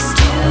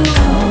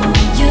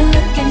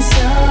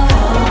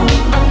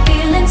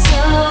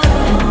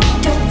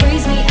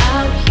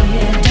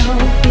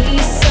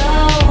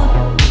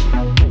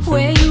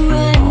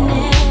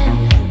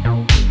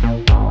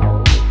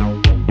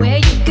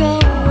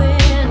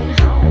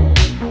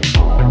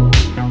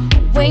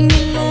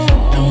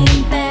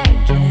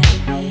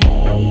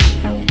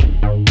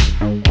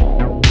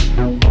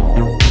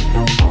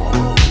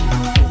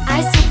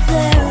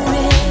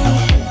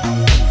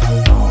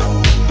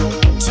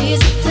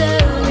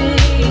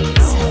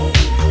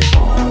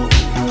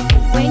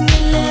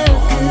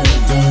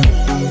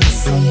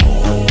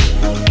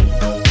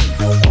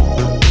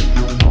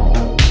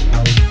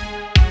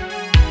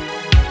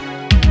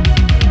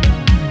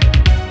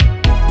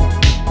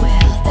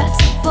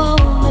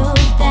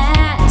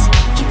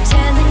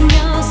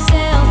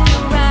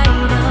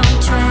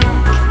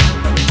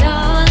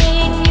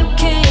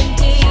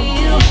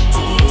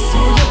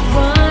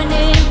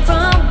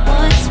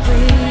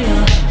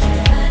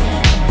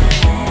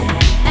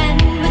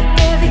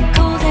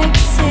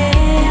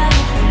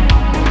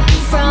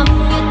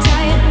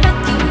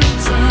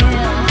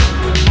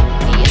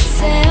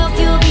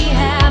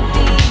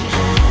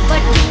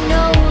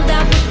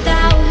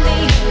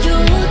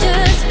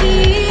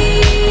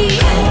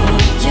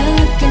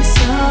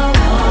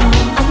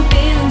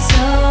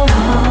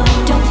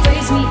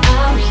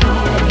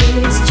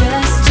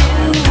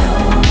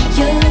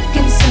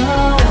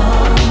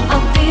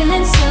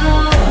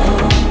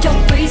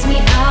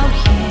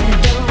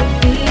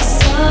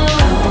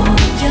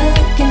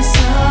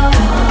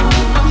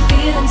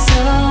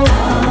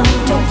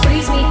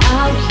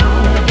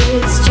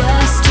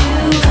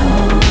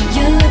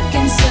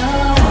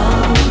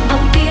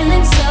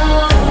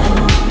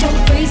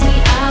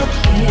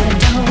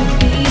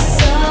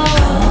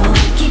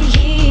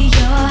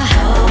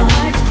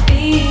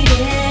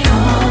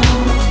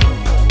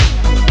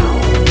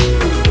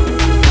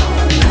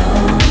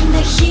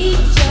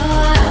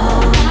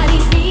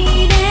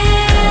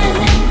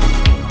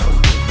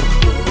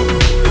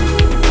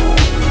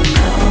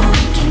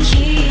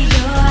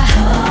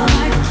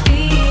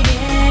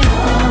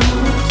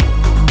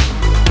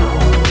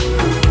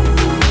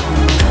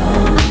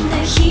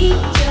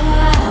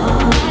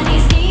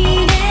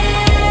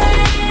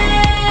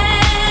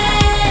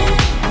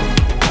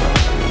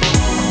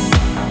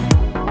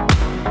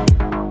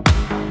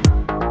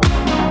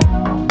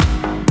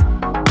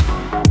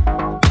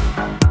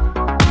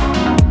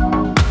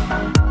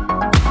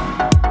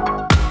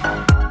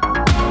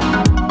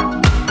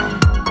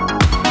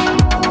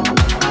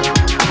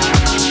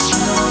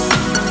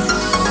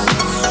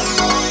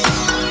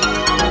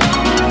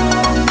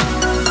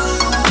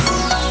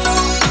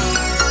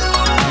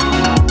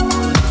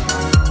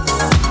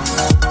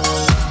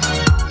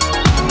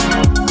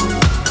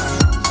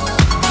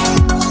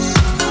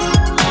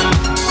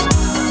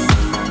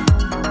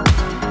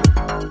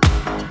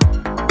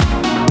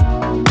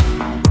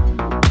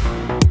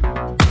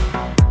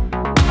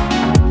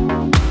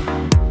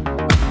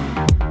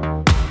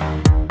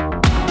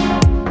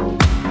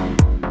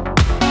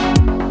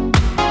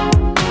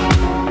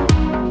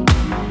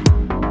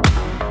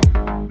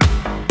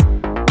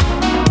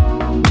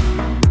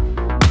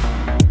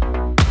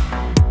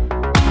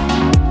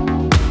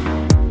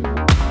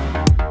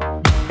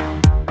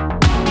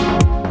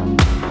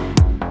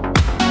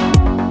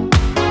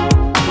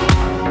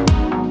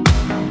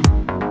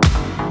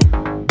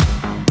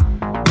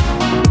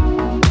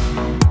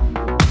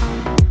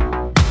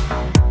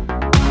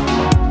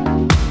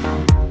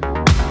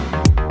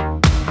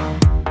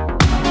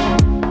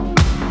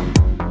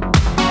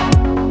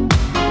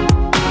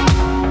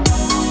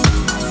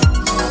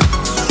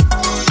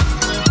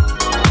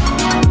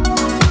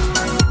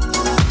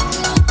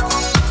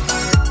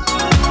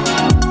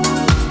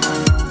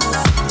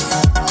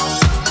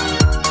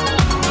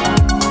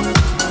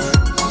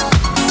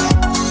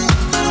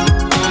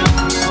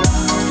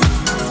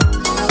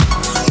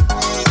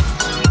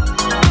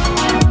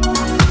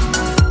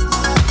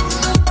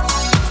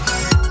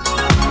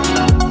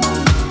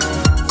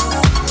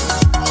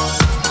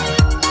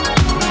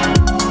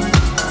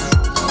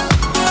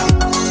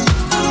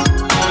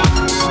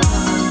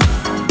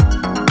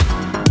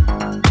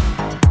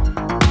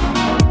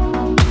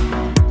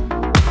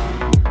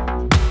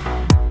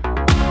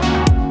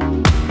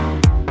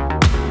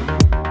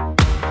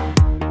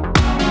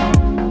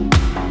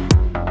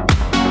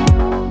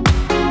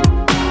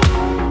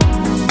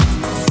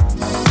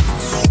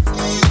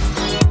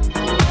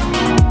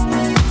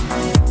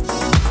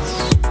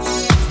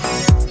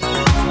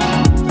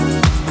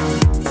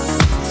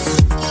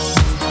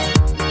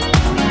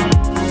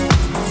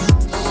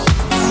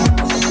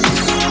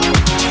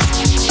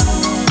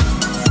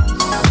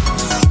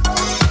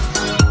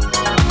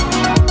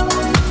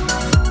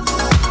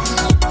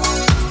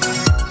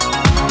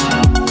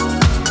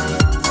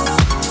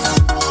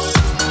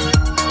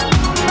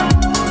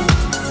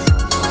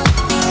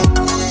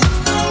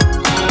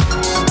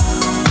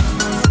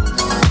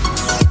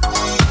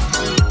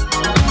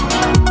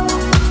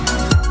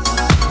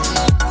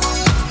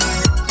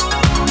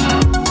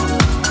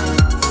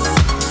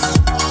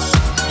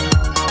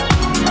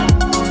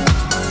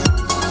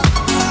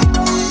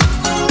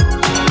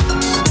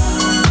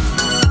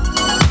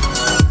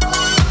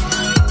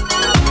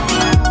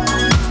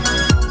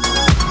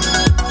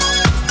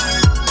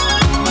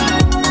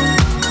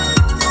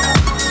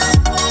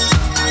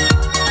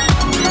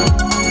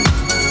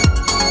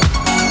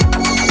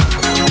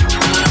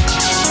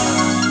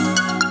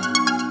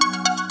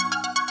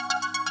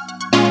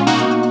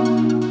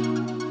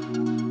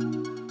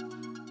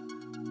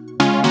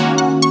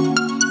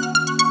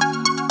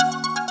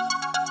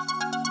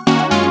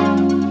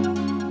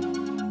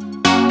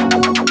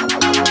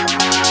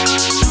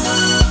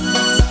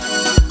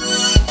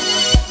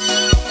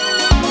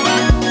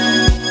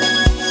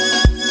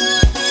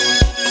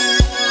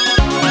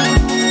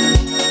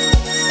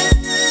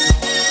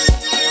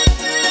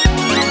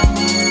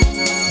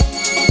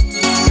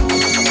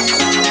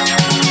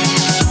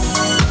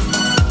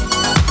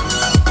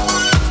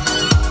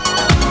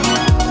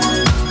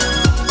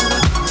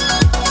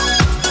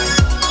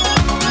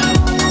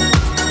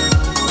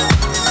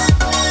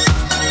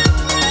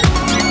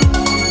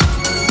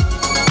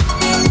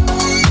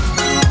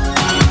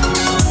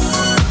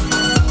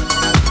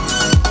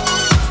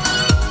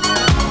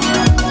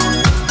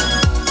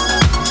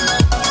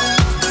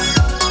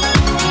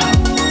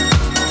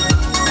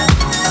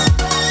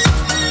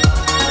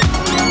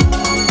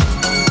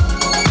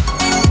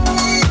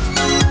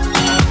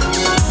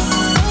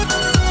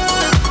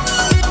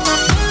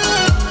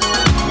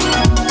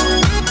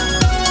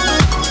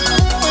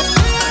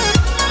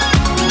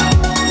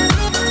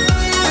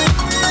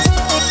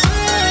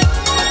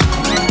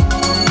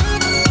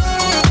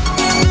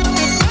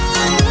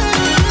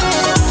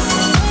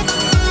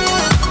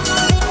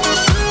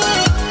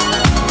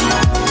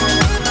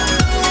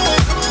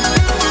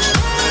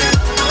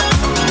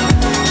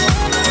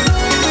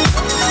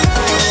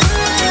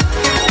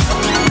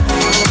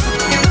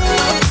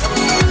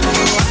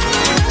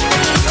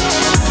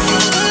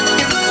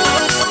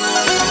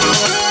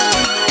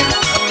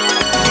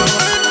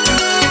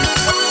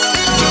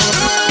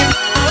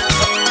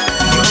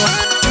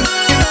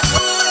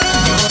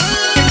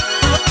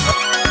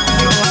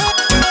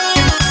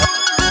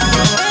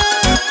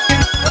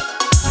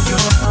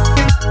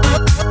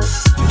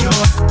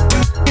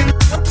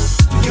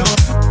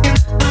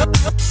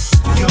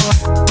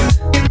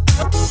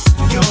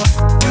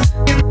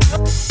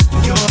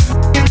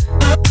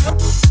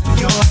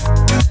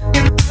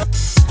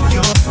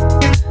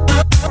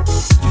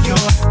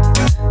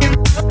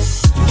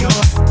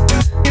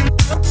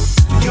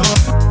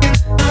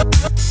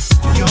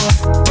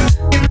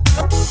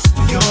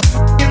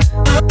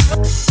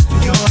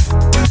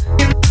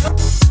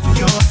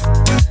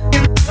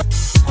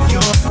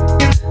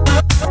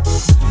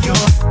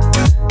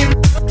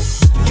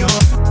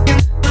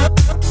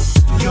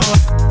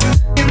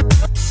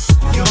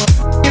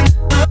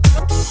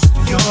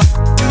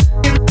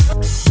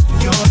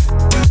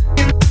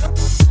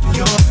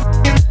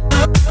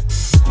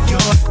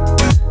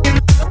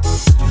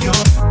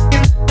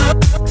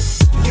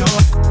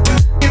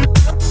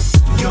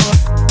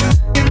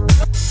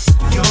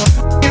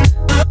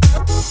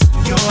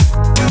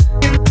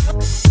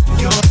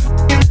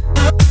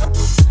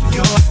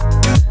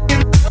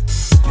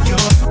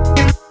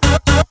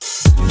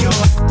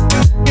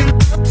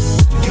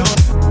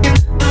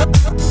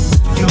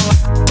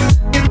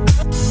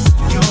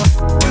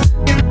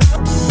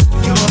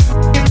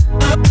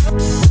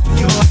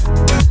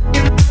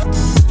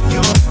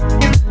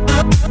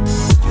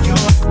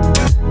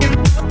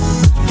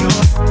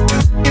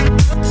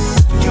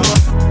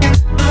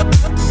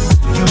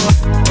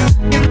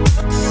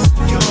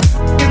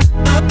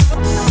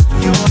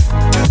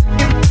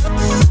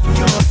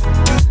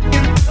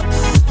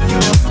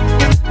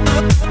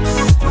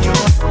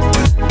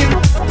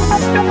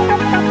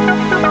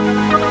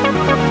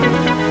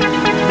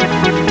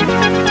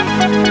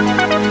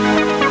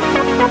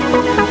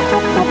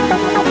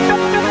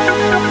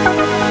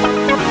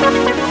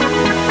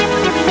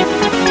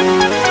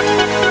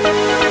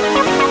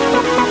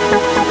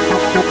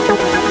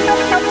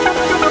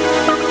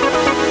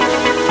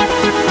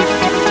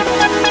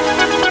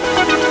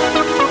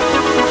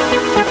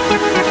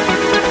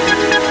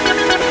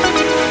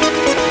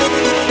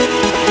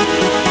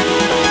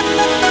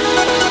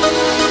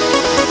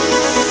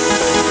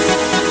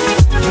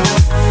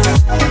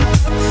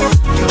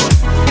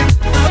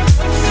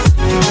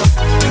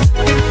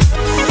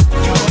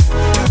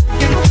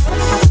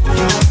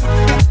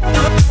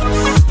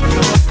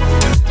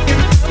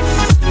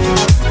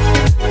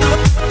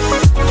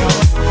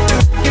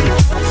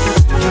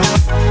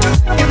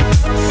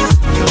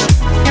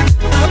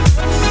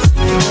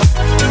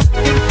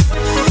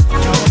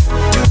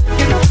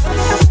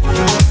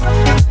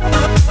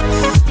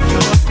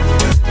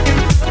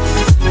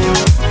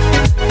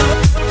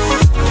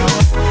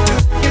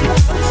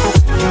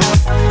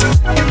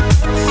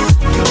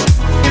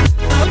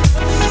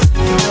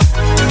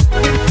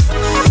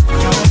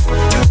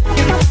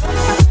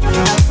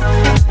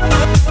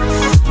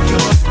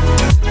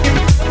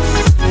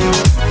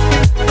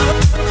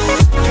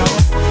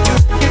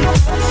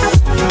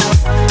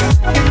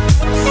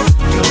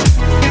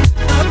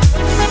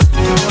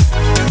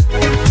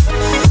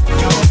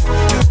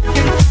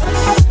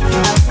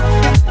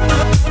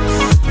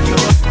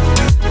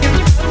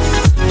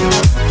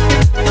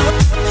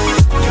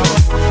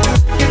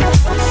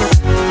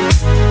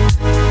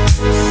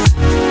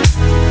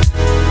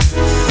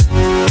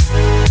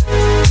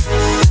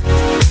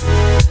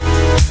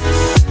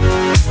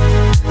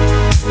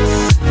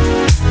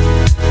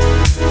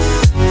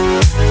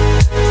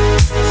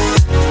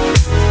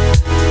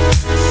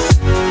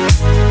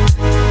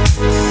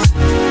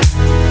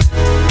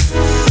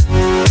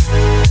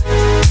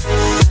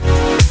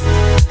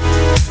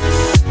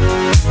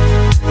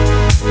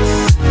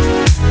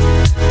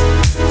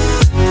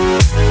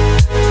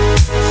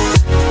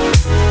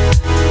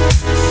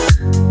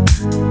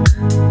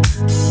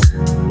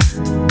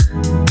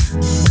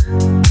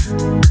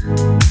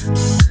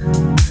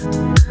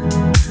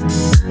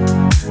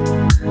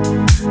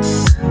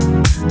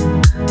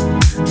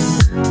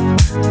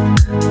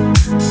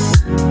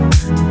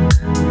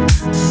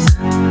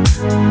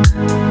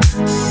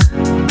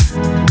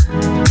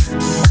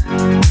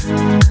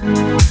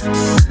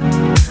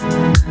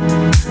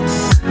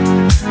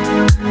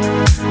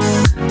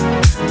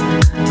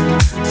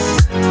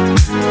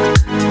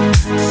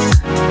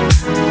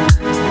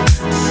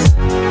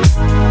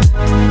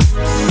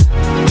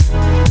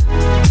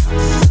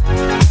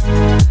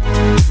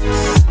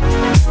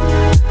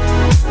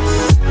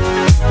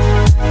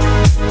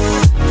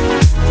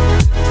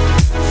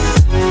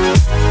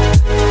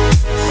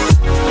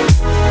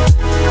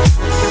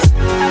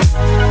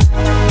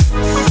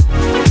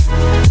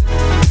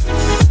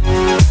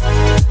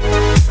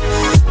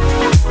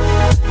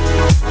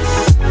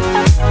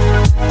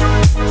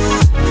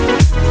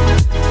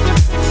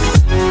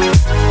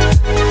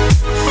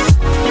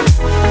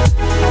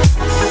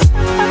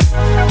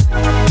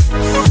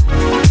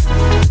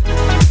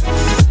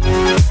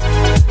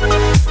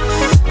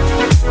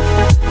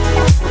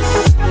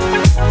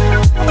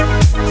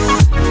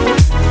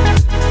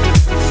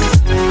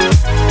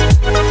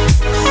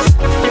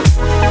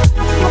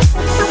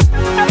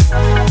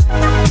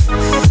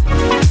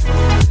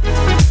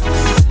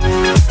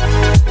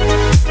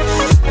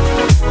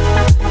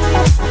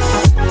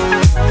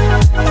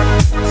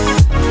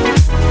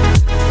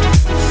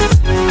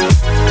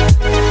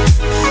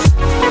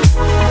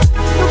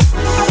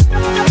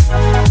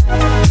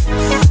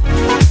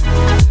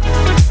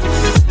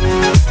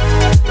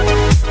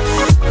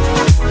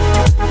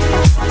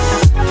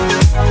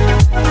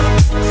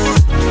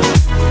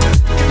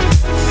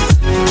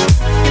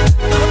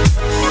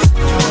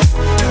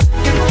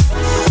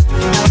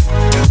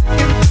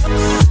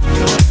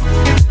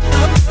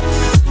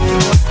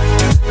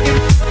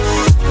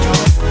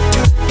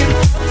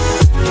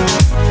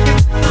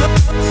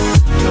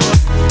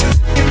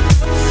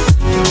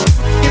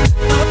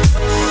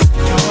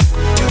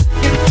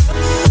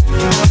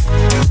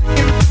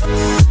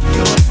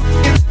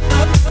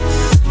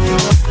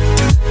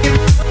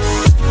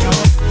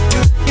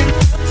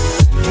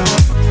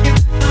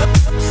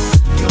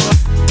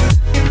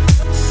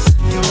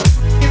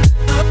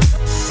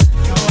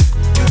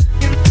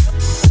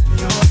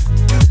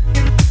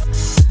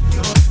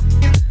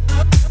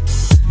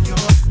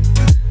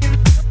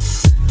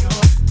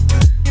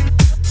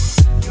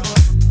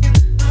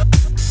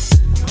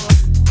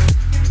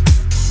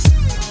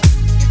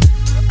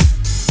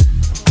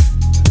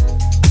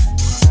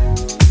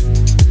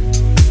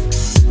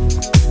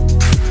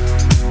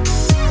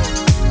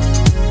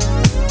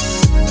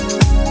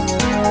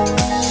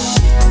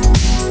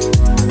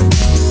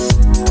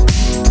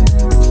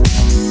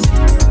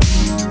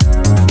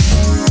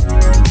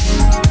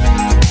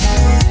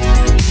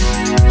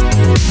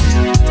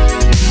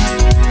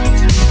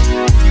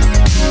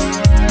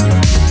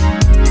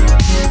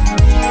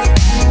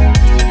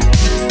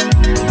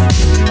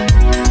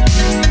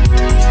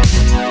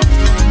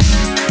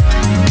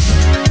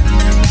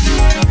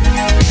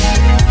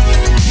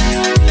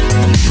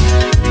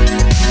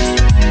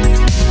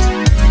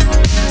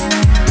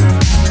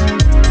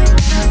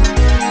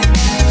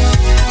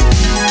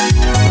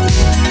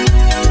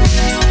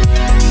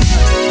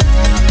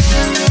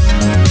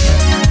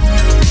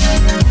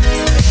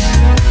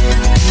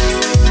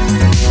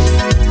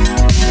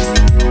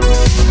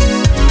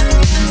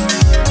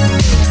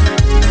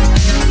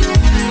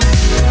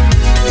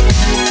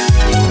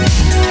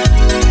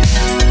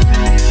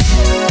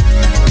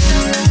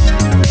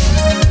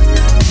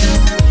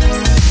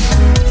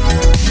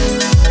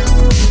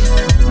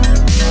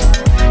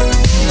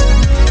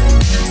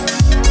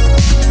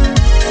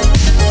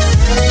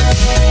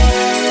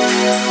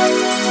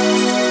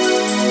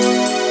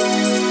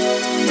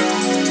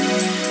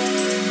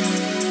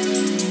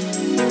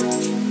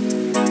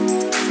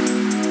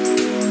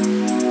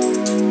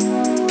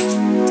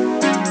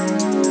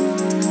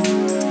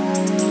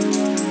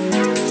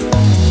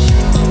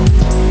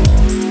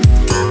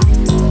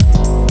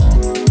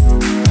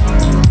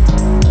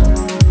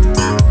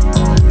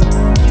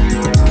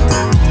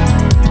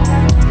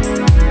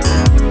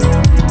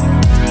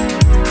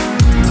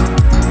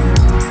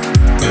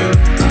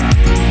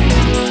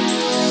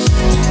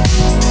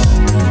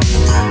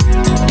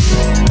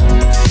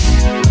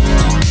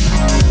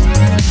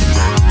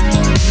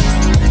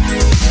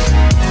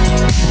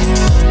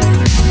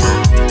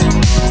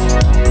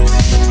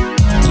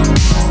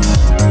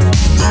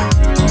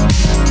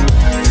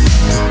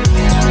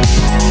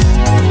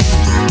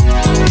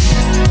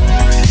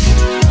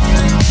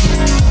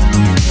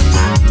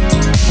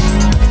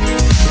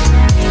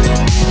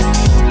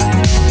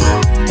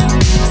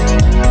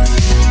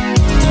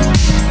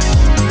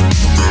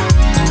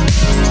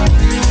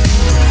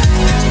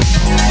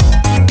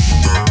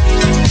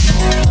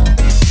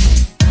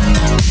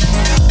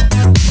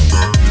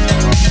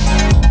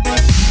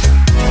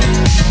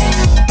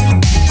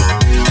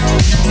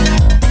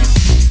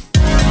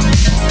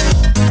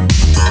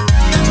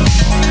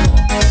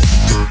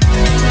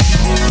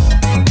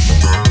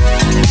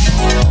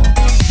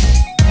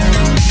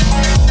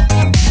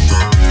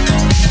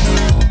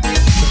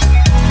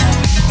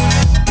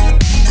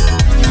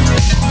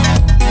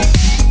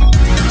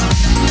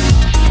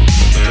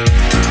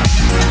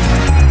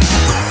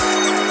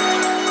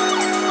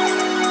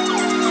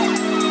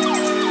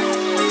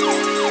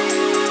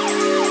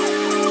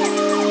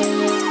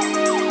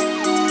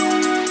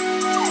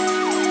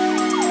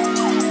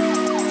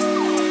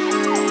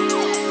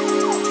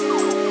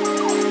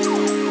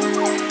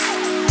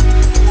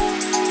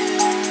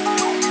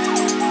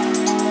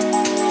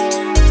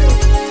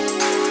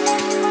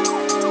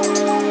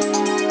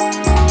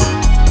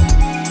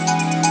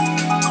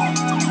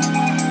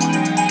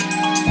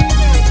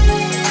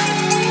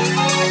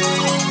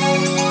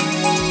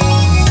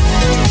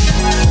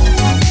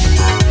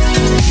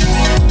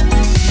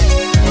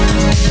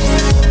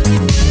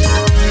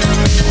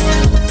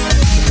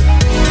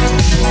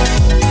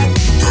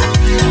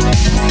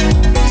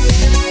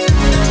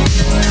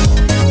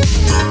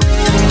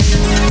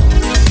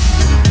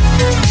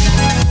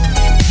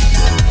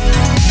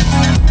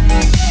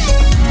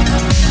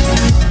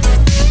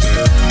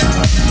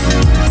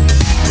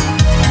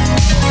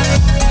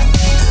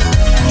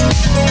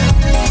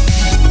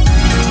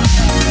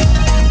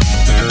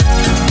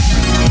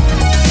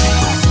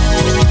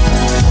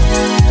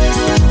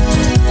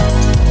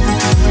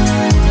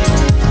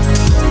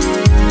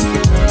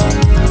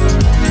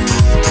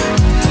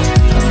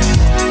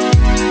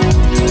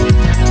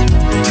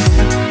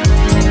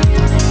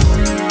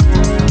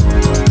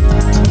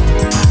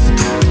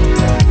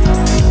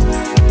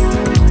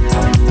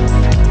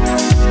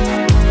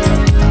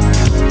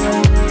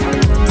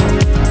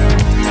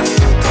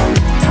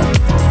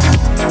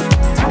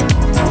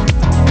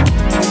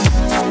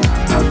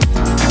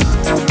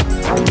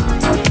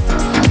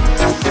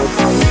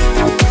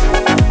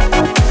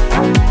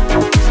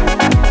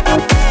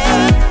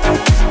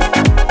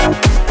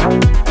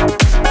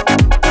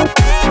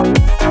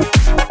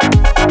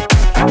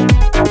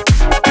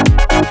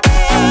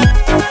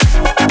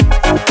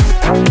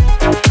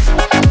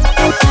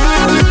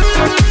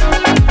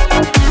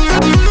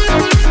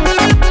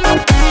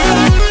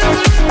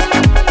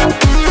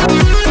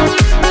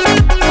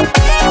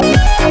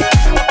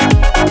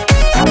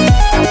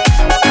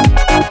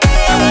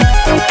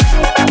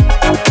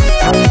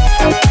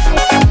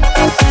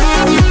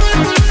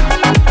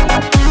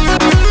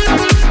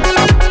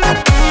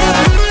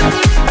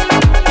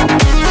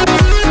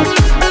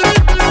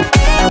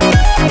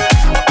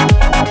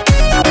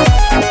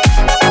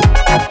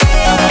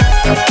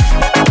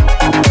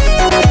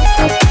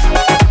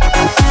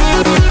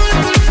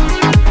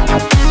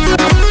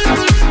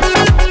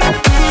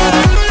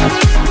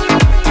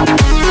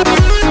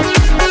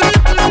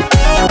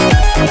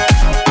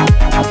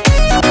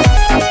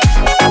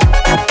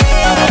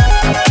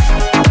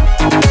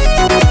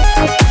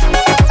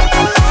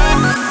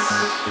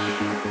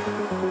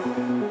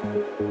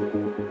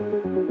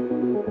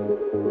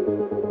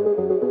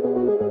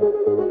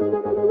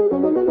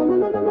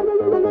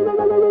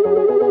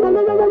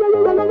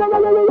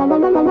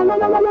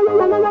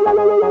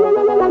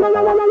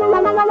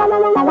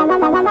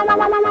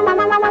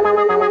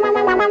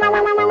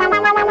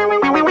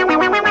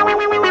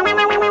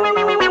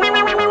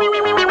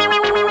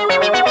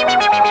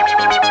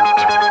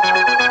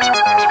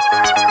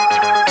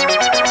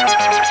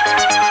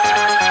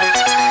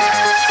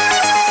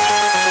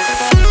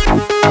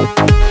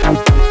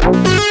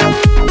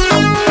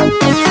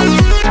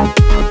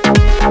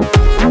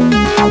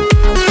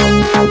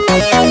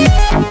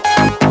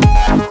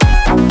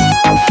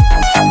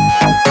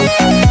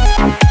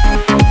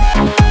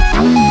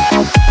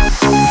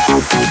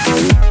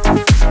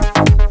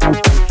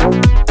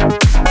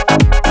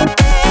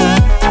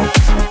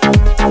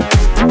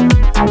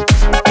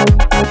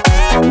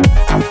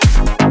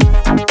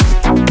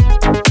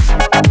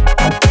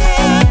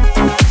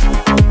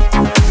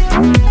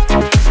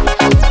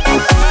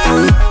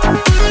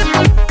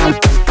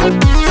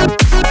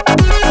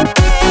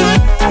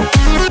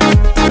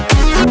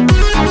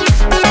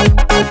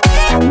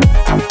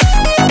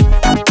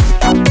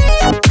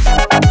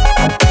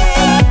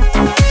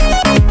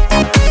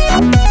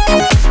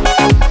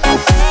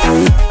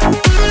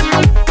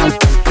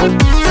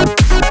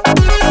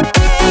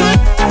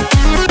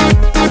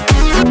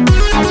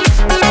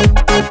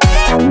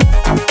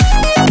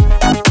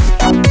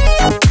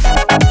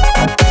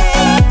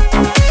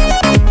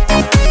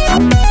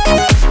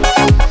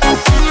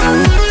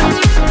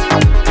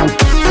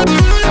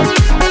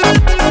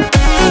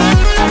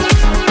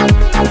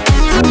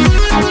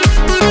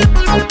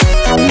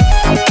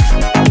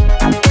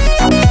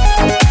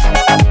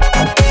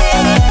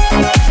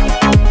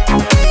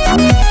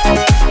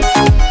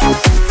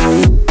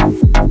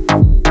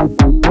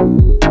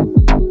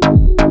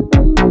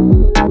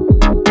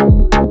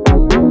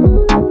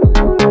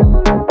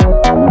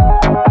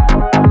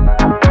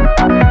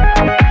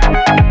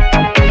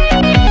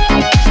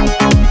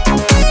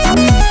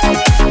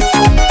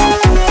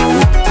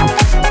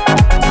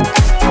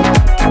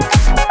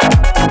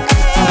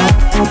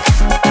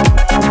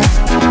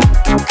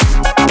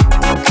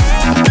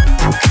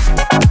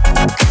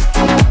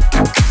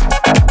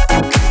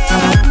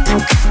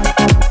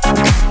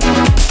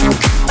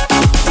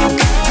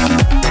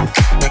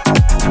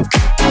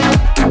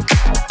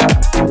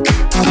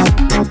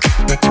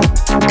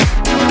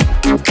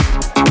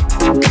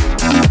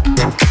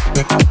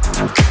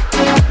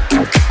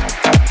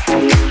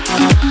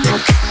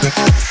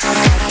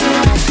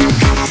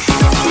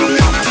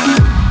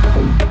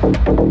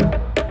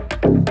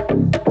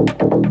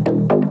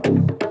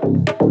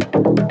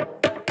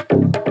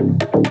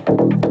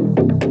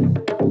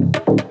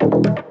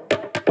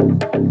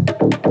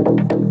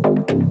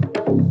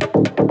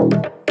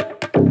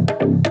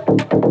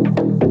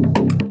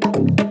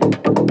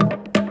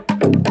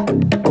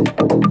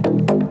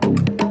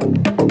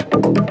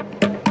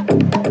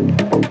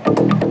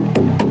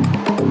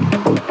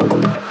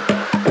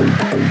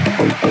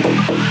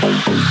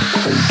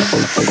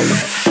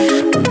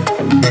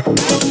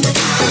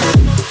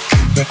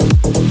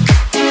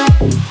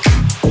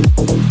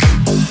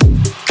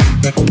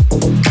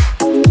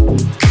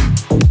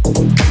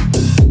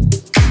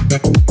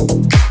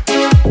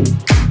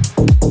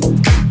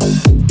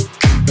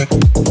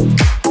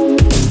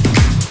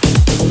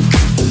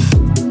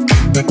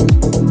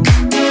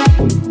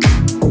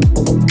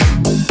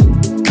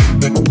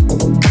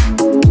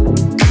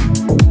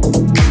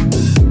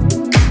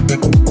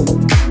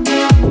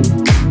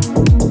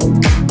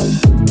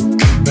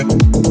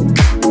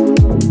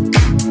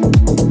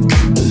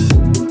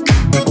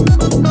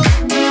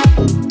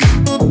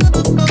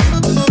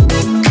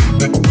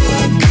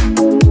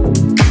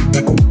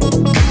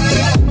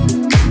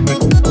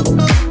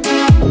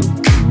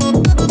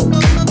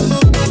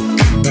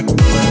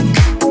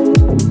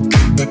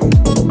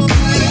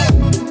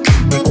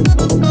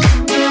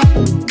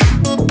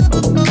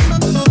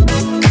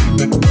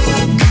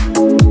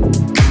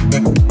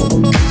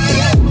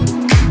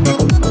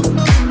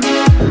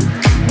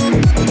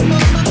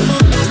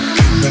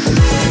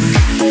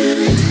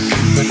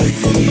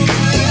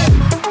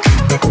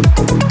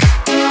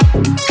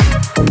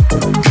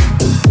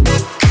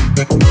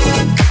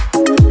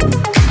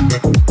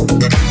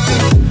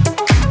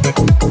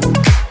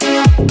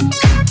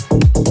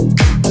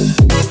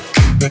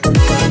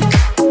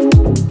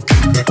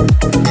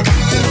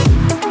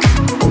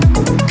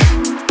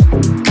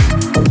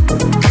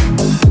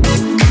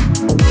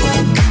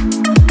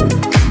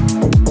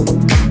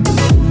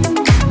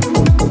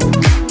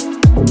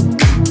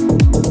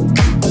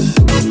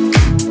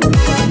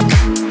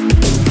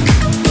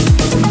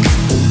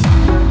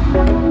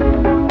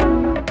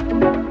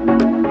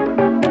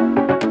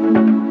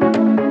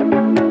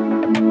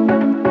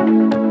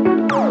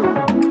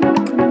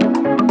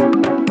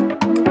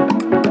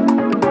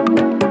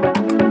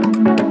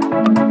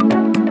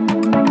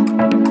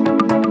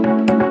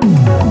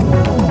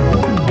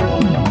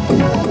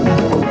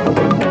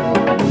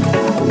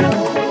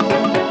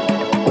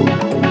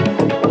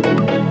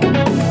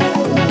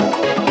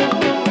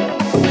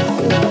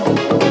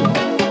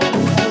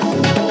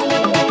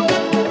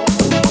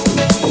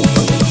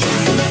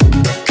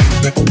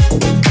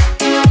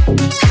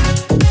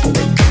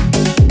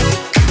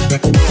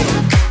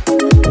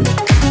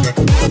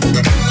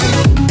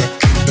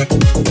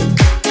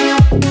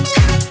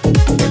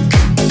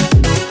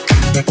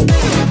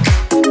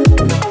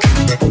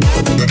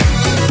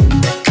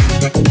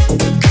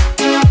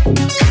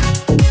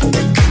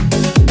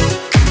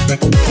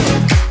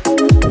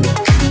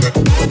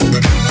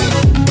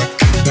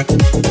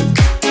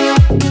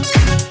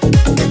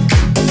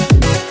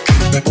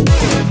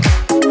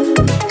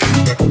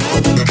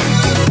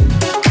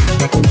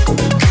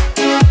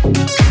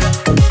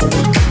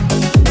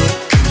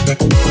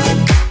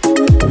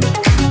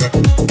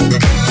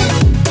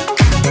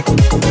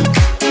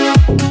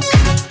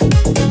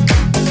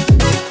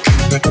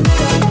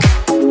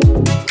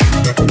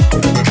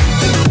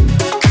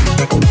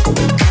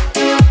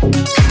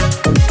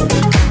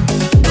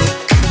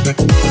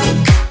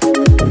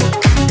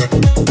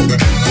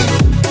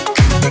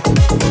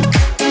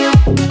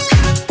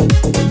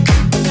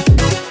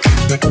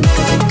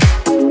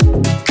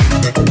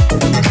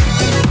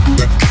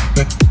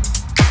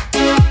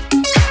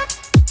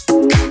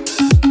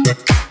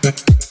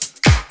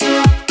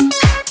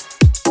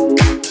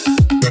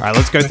Alright,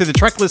 let's go through the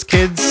track list,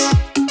 kids.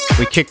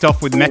 We kicked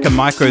off with Mecha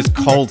Maiko's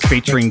Cold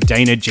featuring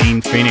Dana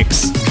Jean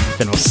Phoenix.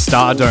 Then it was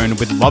Stardone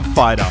with Love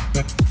Fighter.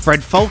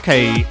 Fred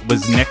Folke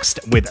was next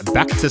with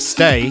Back to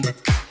Stay.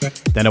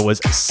 Then it was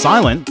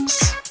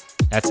Silence.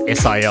 That's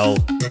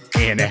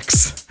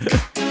S-I-L-E-N-X.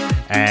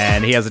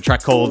 And he has a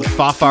track called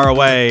Far Far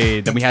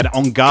Away. Then we had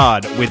On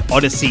Guard with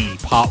Odyssey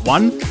Part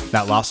 1.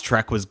 That last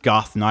track was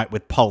Garth Knight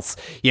with Pulse.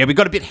 Yeah, we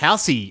got a bit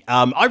housey.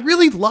 I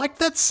really liked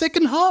that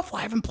second half. I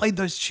haven't played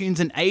those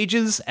tunes in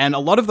ages, and a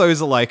lot of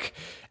those are like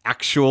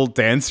actual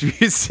dance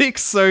music,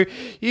 so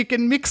you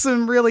can mix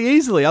them really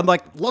easily.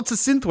 Unlike lots of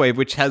synthwave,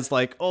 which has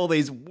like all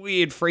these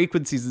weird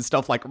frequencies and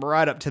stuff like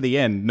right up to the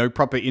end, no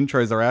proper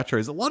intros or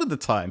outros a lot of the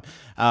time.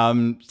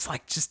 It's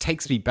like just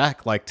takes me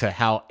back like to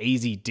how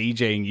easy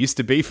DJing used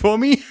to be for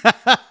me.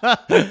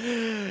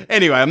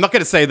 Anyway, I'm not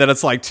going to say that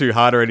it's like too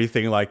hard or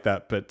anything like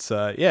that, but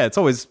yeah, it's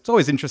always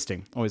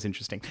interesting. Always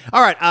interesting.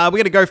 All right, we're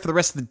going to go for the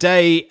rest of the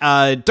day.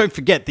 Don't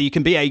forget that you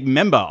can be a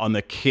member on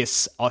the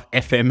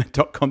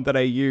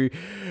kissfm.com.au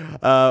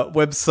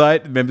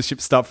website.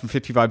 Memberships start from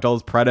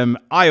 $55 per annum,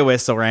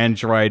 iOS or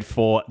Android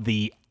for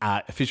the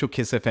official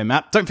Kiss FM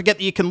app. Don't forget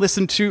that you can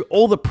listen to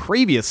all the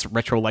previous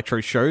Retro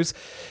Electro shows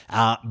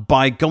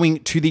by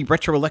going to the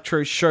Retro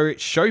Electro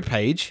show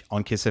page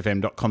on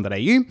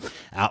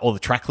kissfm.com.au. All the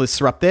track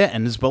lists are up there,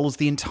 and as well as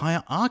the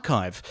entire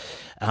archive.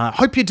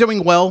 Hope you're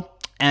doing well,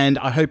 and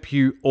I hope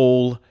you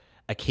all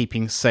are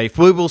keeping safe.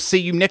 We will see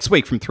you next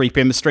week from 3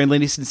 p.m.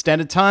 Australian Eastern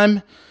Standard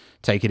Time.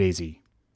 Take it easy.